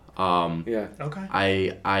Denial. Yeah. Okay.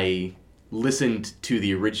 I listened to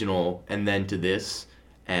the original and then to this,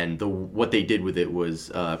 and what they did with it was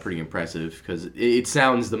pretty impressive because it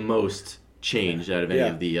sounds the most changed out of any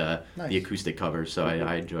of the acoustic covers. So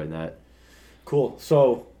I enjoyed that. Cool.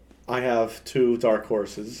 So I have two dark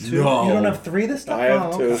horses. No. You don't have three this time? I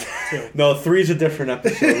have two. Okay. No, three's a different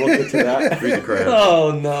episode. We'll get to that. Three's a crap.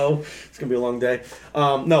 Oh, no. It's going to be a long day.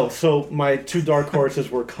 No, so my two dark horses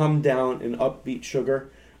were Come Down and Upbeat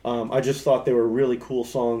Sugar. I just thought they were really cool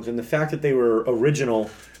songs. And the fact that they were original,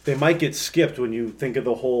 they might get skipped when you think of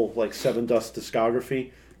the whole like Seven Dust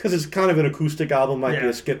discography. Because it's kind of an acoustic album, might be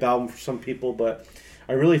a skip album for some people. But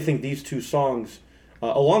I really think these two songs,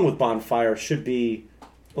 along with Bonfire, should be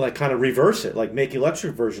like kind of reverse it, like make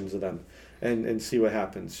electric versions of them and see what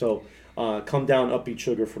happens. So Come Down, Upbeat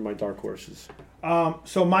Sugar for my dark horses.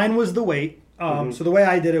 So mine was The Wait. So the way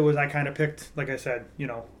I did it was I kind of picked, like I said,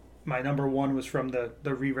 my number one was from the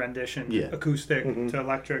re-rendition, acoustic to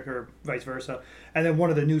electric or vice versa. And then one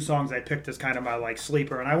of the new songs I picked as kind of my like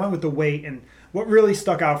sleeper. And I went with The Wait. And what really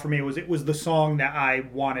stuck out for me was it was the song that I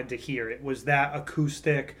wanted to hear. It was that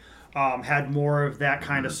acoustic, had more of that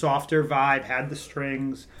kind of softer vibe, had the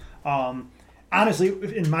strings. Honestly,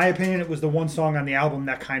 in my opinion, it was the one song on the album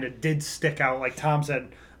that kind of did stick out. Like Tom said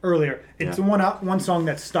earlier, it's the one song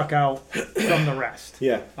that stuck out from the rest.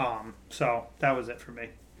 Yeah. So that was it for me.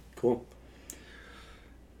 Cool.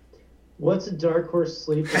 What's a dark horse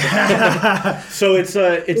sleeper? So it's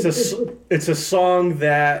a song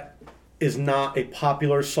that is not a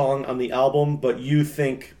popular song on the album, but you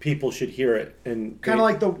think people should hear it, and kind of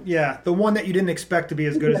like the one that you didn't expect to be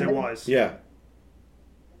as good as it was. Yeah.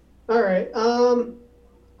 All right.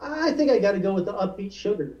 I think I got to go with the Upbeat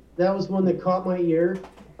Sugar. That was one that caught my ear.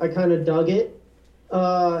 I kind of dug it.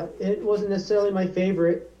 It wasn't necessarily my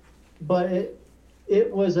favorite, but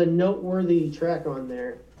it was a noteworthy track on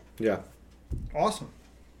there. Yeah. Awesome.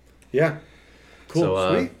 Yeah. Cool.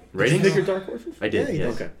 So, sweet. Ratings? Did you pick your dark horses? I did. Yeah,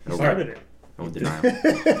 Yes. Okay. You started it. I went Denial.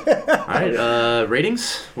 All right.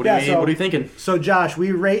 Ratings? What are you thinking? So Josh,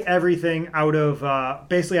 we rate everything out of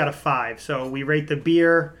basically out of 5. So we rate the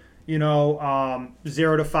beer, 0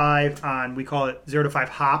 to 5 on, we call it 0 to 5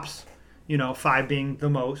 hops, 5 being the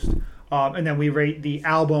most. And then we rate the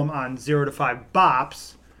album on 0 to 5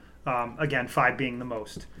 bops, again 5 being the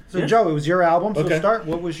most. So Joe, it was your album. So start.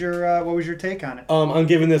 What was your take on it? I'm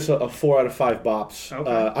giving this a 4 out of 5 bops.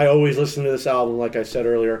 Okay. I always listen to this album, like I said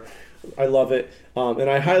earlier. I love it, and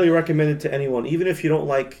I highly recommend it to anyone, even if you don't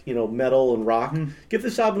like metal and rock. Give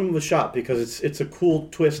this album a shot because it's a cool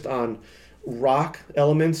twist on rock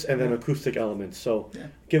elements and then acoustic elements. So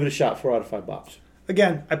give it a shot. 4 out of 5 bops.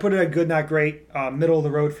 Again, I put it at good, not great, middle of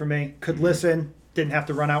the road for me. Could listen, didn't have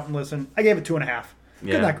to run out and listen. I gave it 2.5.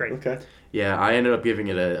 Good, not great. Okay. Yeah, I ended up giving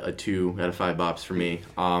it a 2 out of 5 bops for me.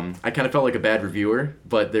 I kind of felt like a bad reviewer,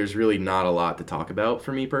 but there's really not a lot to talk about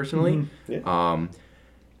for me personally. Yeah.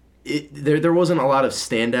 There wasn't a lot of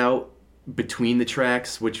standout between the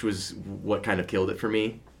tracks, which was what kind of killed it for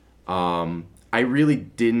me. I really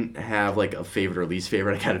didn't have like a favorite or least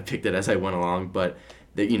favorite. I kind of picked it as I went along, but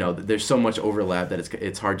there's so much overlap that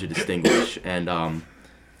it's hard to distinguish, and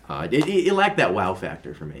it lacked that wow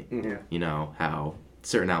factor for me. How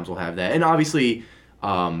certain albums will have that, and obviously,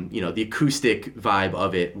 the acoustic vibe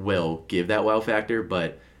of it will give that wow factor,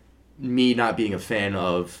 but me not being a fan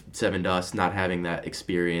of Seven Dust, not having that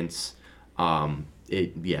experience,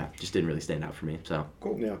 it just didn't really stand out for me. So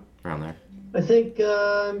cool. Yeah. Around there. I think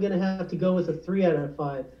I'm going to have to go with a 3 out of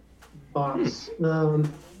 5 box,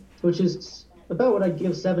 which is about what I'd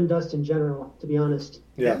give Seven Dust in general, to be honest.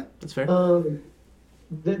 Yeah, that's fair.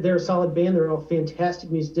 They're a solid band. They're all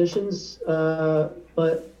fantastic musicians,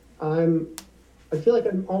 but I feel like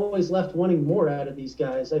I'm always left wanting more out of these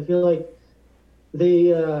guys. I feel like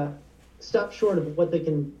they stop short of what they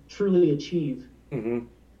can truly achieve. Mm-hmm.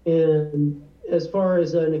 And as far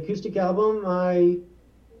as an acoustic album, I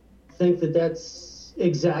think that's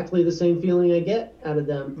exactly the same feeling I get out of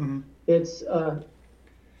them. Mm-hmm.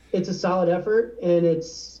 It's a solid effort, and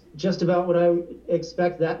it's just about what I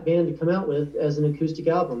expect that band to come out with as an acoustic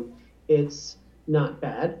album. It's not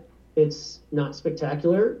bad. It's not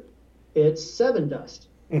spectacular. It's Seven Dust.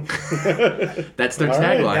 That's their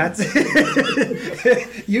tagline.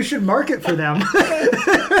 That's you should market for them.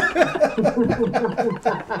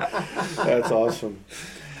 That's awesome.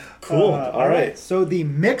 Cool. All right. So the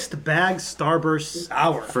Mixed Bag Starburst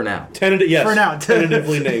Sour. For now. Yes. For now.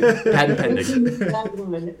 Tentatively named. Patent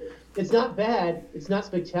pending. It's not bad. It's not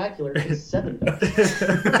spectacular. It's Seven Dust.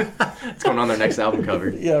 It's going on their next album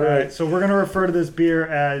cover. Yeah, right. So we're going to refer to this beer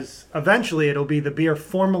as, eventually it'll be the beer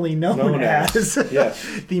formerly known as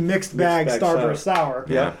yes. the Mixed Bag Starburst Sour.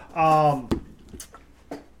 Yeah. I'm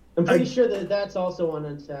pretty sure that's also on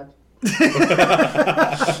Untappd.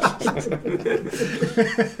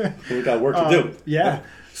 We got work to do. Yeah.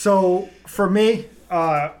 So for me,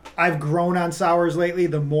 I've grown on sours lately.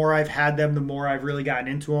 The more I've had them, the more I've really gotten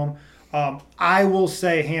into them. I will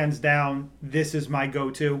say, hands down, this is my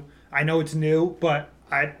go-to. I know it's new, but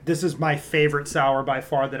this is my favorite sour by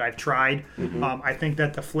far that I've tried. Mm-hmm. I think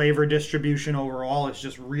that the flavor distribution overall is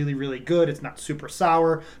just really, really good. It's not super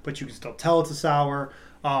sour, but you can still tell it's a sour.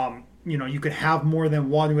 You could have more than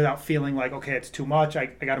one without feeling like, okay, it's too much. I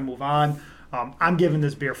got to move on. I'm giving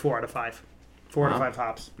this beer 4 out of 5. 4 out of 5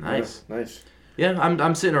 hops. Nice. Yeah, nice. Yeah,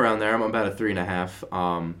 I'm sitting around there. I'm about a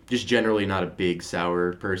 3.5. Just generally not a big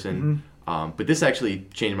sour person. Mm-hmm. But this actually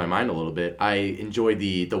changed my mind a little bit. I enjoyed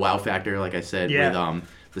the wow factor, like I said, with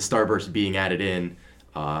the Starburst being added in.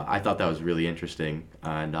 I thought that was really interesting.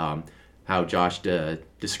 And how Josh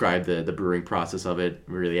described the brewing process of it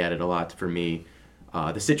really added a lot for me.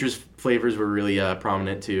 The citrus flavors were really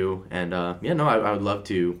prominent too. And I would love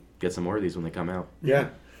to get some more of these when they come out. Yeah.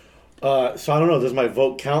 So I don't know. Does my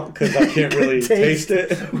vote count? Because I can't really taste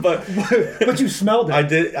it. But you smelled it. I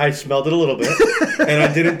did. I smelled it a little bit, and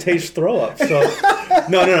I didn't taste throw up. So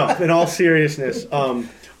no. In all seriousness, I'm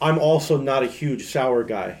also not a huge sour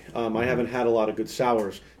guy. I haven't had a lot of good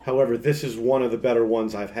sours. However, this is one of the better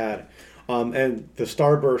ones I've had. And the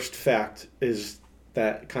Starburst fact is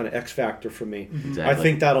that kind of X factor for me. Exactly. I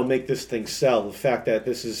think that'll make this thing sell. The fact that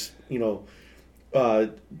this is,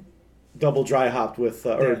 double dry hopped with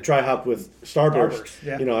dry hopped with Starburst.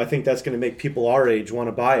 Yeah. I think that's going to make people our age want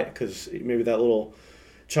to buy it because maybe that little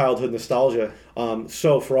childhood nostalgia.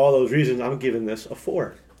 So for all those reasons, I'm giving this a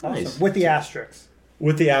 4. Awesome. Nice. With the asterisks.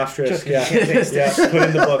 With the asterisk, yeah, put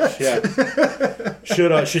in the books, yeah.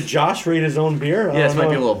 Should Josh rate his own beer? Yeah, this might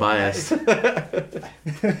be a little biased.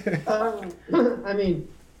 I mean,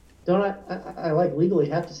 don't I like legally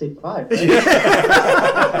have to say 5? I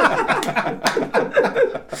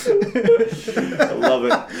love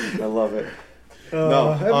it.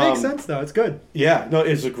 That makes sense, though. It's good. Yeah, no,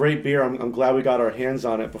 it's a great beer. I'm glad we got our hands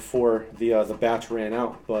on it before the batch ran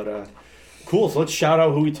out, but. Cool. So let's shout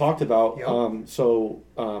out who we talked about. Yep.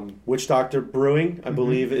 Witch Doctor Brewing, I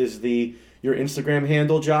believe, is your Instagram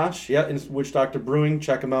handle, Josh. Yeah, Witch Doctor Brewing.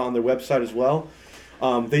 Check them out on their website as well.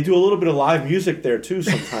 They do a little bit of live music there too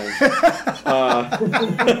sometimes.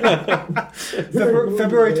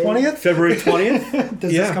 February 20th? February 20th?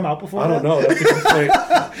 Does this come out before I don't know. That's a good point.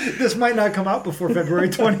 This might not come out before February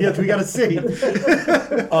 20th. We got to see.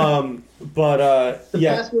 The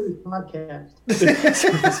password is podcast.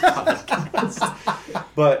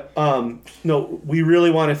 But no, we really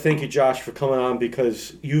want to thank you, Josh, for coming on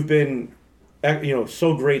because you've been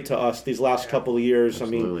so great to us these last couple of years.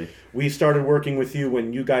 Absolutely. I mean, we started working with you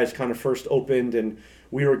when you guys kind of first opened, and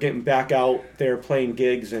we were getting back out there playing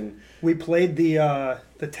gigs, and we played the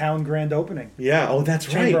town grand opening. Yeah. Oh, that's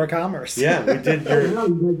right. Chamber of Commerce. Yeah, we did.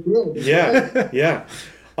 Yeah.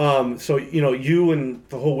 So you and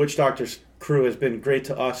the whole Witch Doctors crew has been great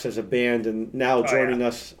to us as a band, and now joining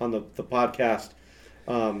us on the podcast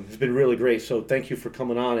has been really great. So thank you for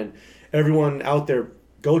coming on, and everyone out there,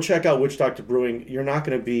 go check out Witch Doctor Brewing. You're not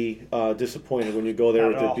going to be disappointed when you go there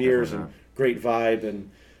with the beers and great vibe, and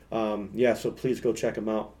so please go check them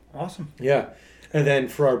out. Awesome. Yeah. And then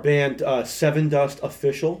for our band, Seven Dust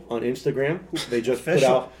Official on Instagram, they just put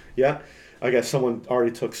out. Yeah. I guess someone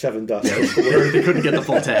already took Seven Dust. They couldn't get the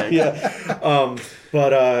full tag. Yeah.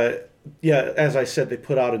 But yeah, as I said, they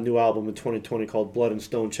put out a new album in 2020 called Blood and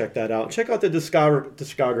Stone. Check that out. Check out the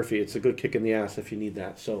discography. It's a good kick in the ass if you need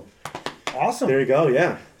that. So awesome. There you go.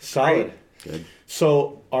 Yeah, solid. Good.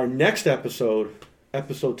 So our next episode,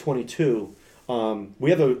 episode 22, we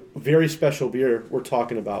have a very special beer we're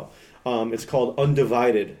talking about. It's called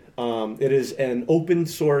Undivided. It is an open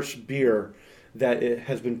source beer that it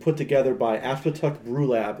has been put together by Aspetuck Brew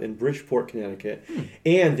Lab in Bridgeport, Connecticut,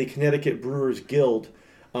 and the Connecticut Brewers Guild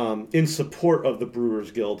in support of the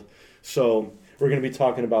Brewers Guild. So we're going to be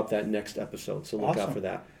talking about that next episode, so look out for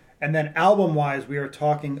that. And then album-wise, we are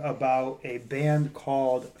talking about a band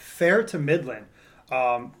called Fair to Midland.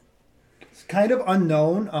 It's kind of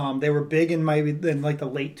unknown. They were big in like the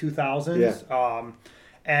late 2000s. Yeah.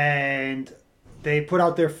 And they put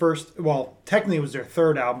out their first, well, technically it was their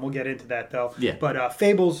third album. We'll get into that, though. Yeah. But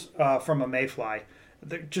Fables from a Mayfly.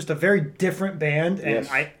 They're just a very different band, and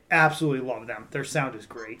I absolutely love them. Their sound is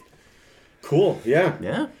great. Cool, yeah.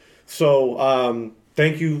 Yeah. So,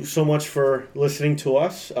 thank you so much for listening to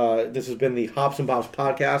us. This has been the Hops and Bops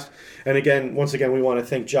podcast. And again, once again, we want to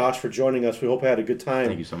thank Josh for joining us. We hope you had a good time.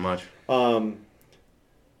 Thank you so much.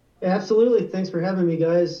 Absolutely. Thanks for having me,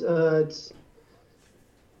 guys. It's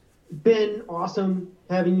been awesome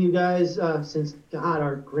having you guys since, God,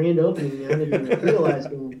 our grand opening. Man. I didn't even realize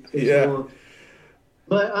it was so long.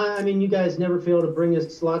 But, I mean, you guys never fail to bring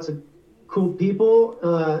us lots of cool people,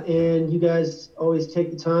 and you guys always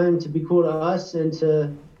take the time to be cool to us and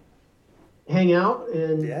to hang out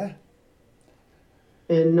and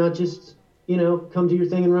not just, come do your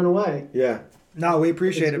thing and run away. Yeah. No, we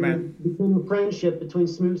appreciate it, man. Between the friendship between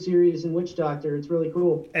Smooth Series and Witch Doctor, it's really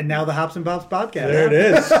cool. And now the Hops and Bops podcast. There it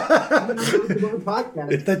is.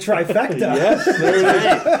 The trifecta. Yes, there it is.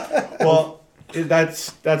 Well,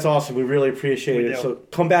 that's awesome. We really appreciate it. So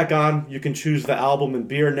come back on. You can choose the album and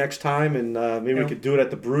beer next time, and maybe we could do it at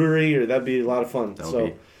the brewery, or that'd be a lot of fun.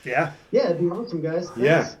 Yeah, it'd be awesome, guys. Thanks.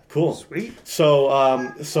 Yeah, cool. Sweet.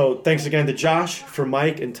 So thanks again to Josh, for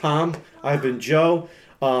Mike and Tom. I've been Joe.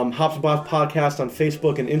 Hops and Bops podcast on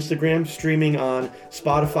Facebook and Instagram, streaming on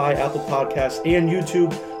Spotify, Apple Podcasts, and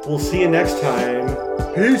YouTube. We'll see you next time.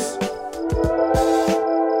 Peace.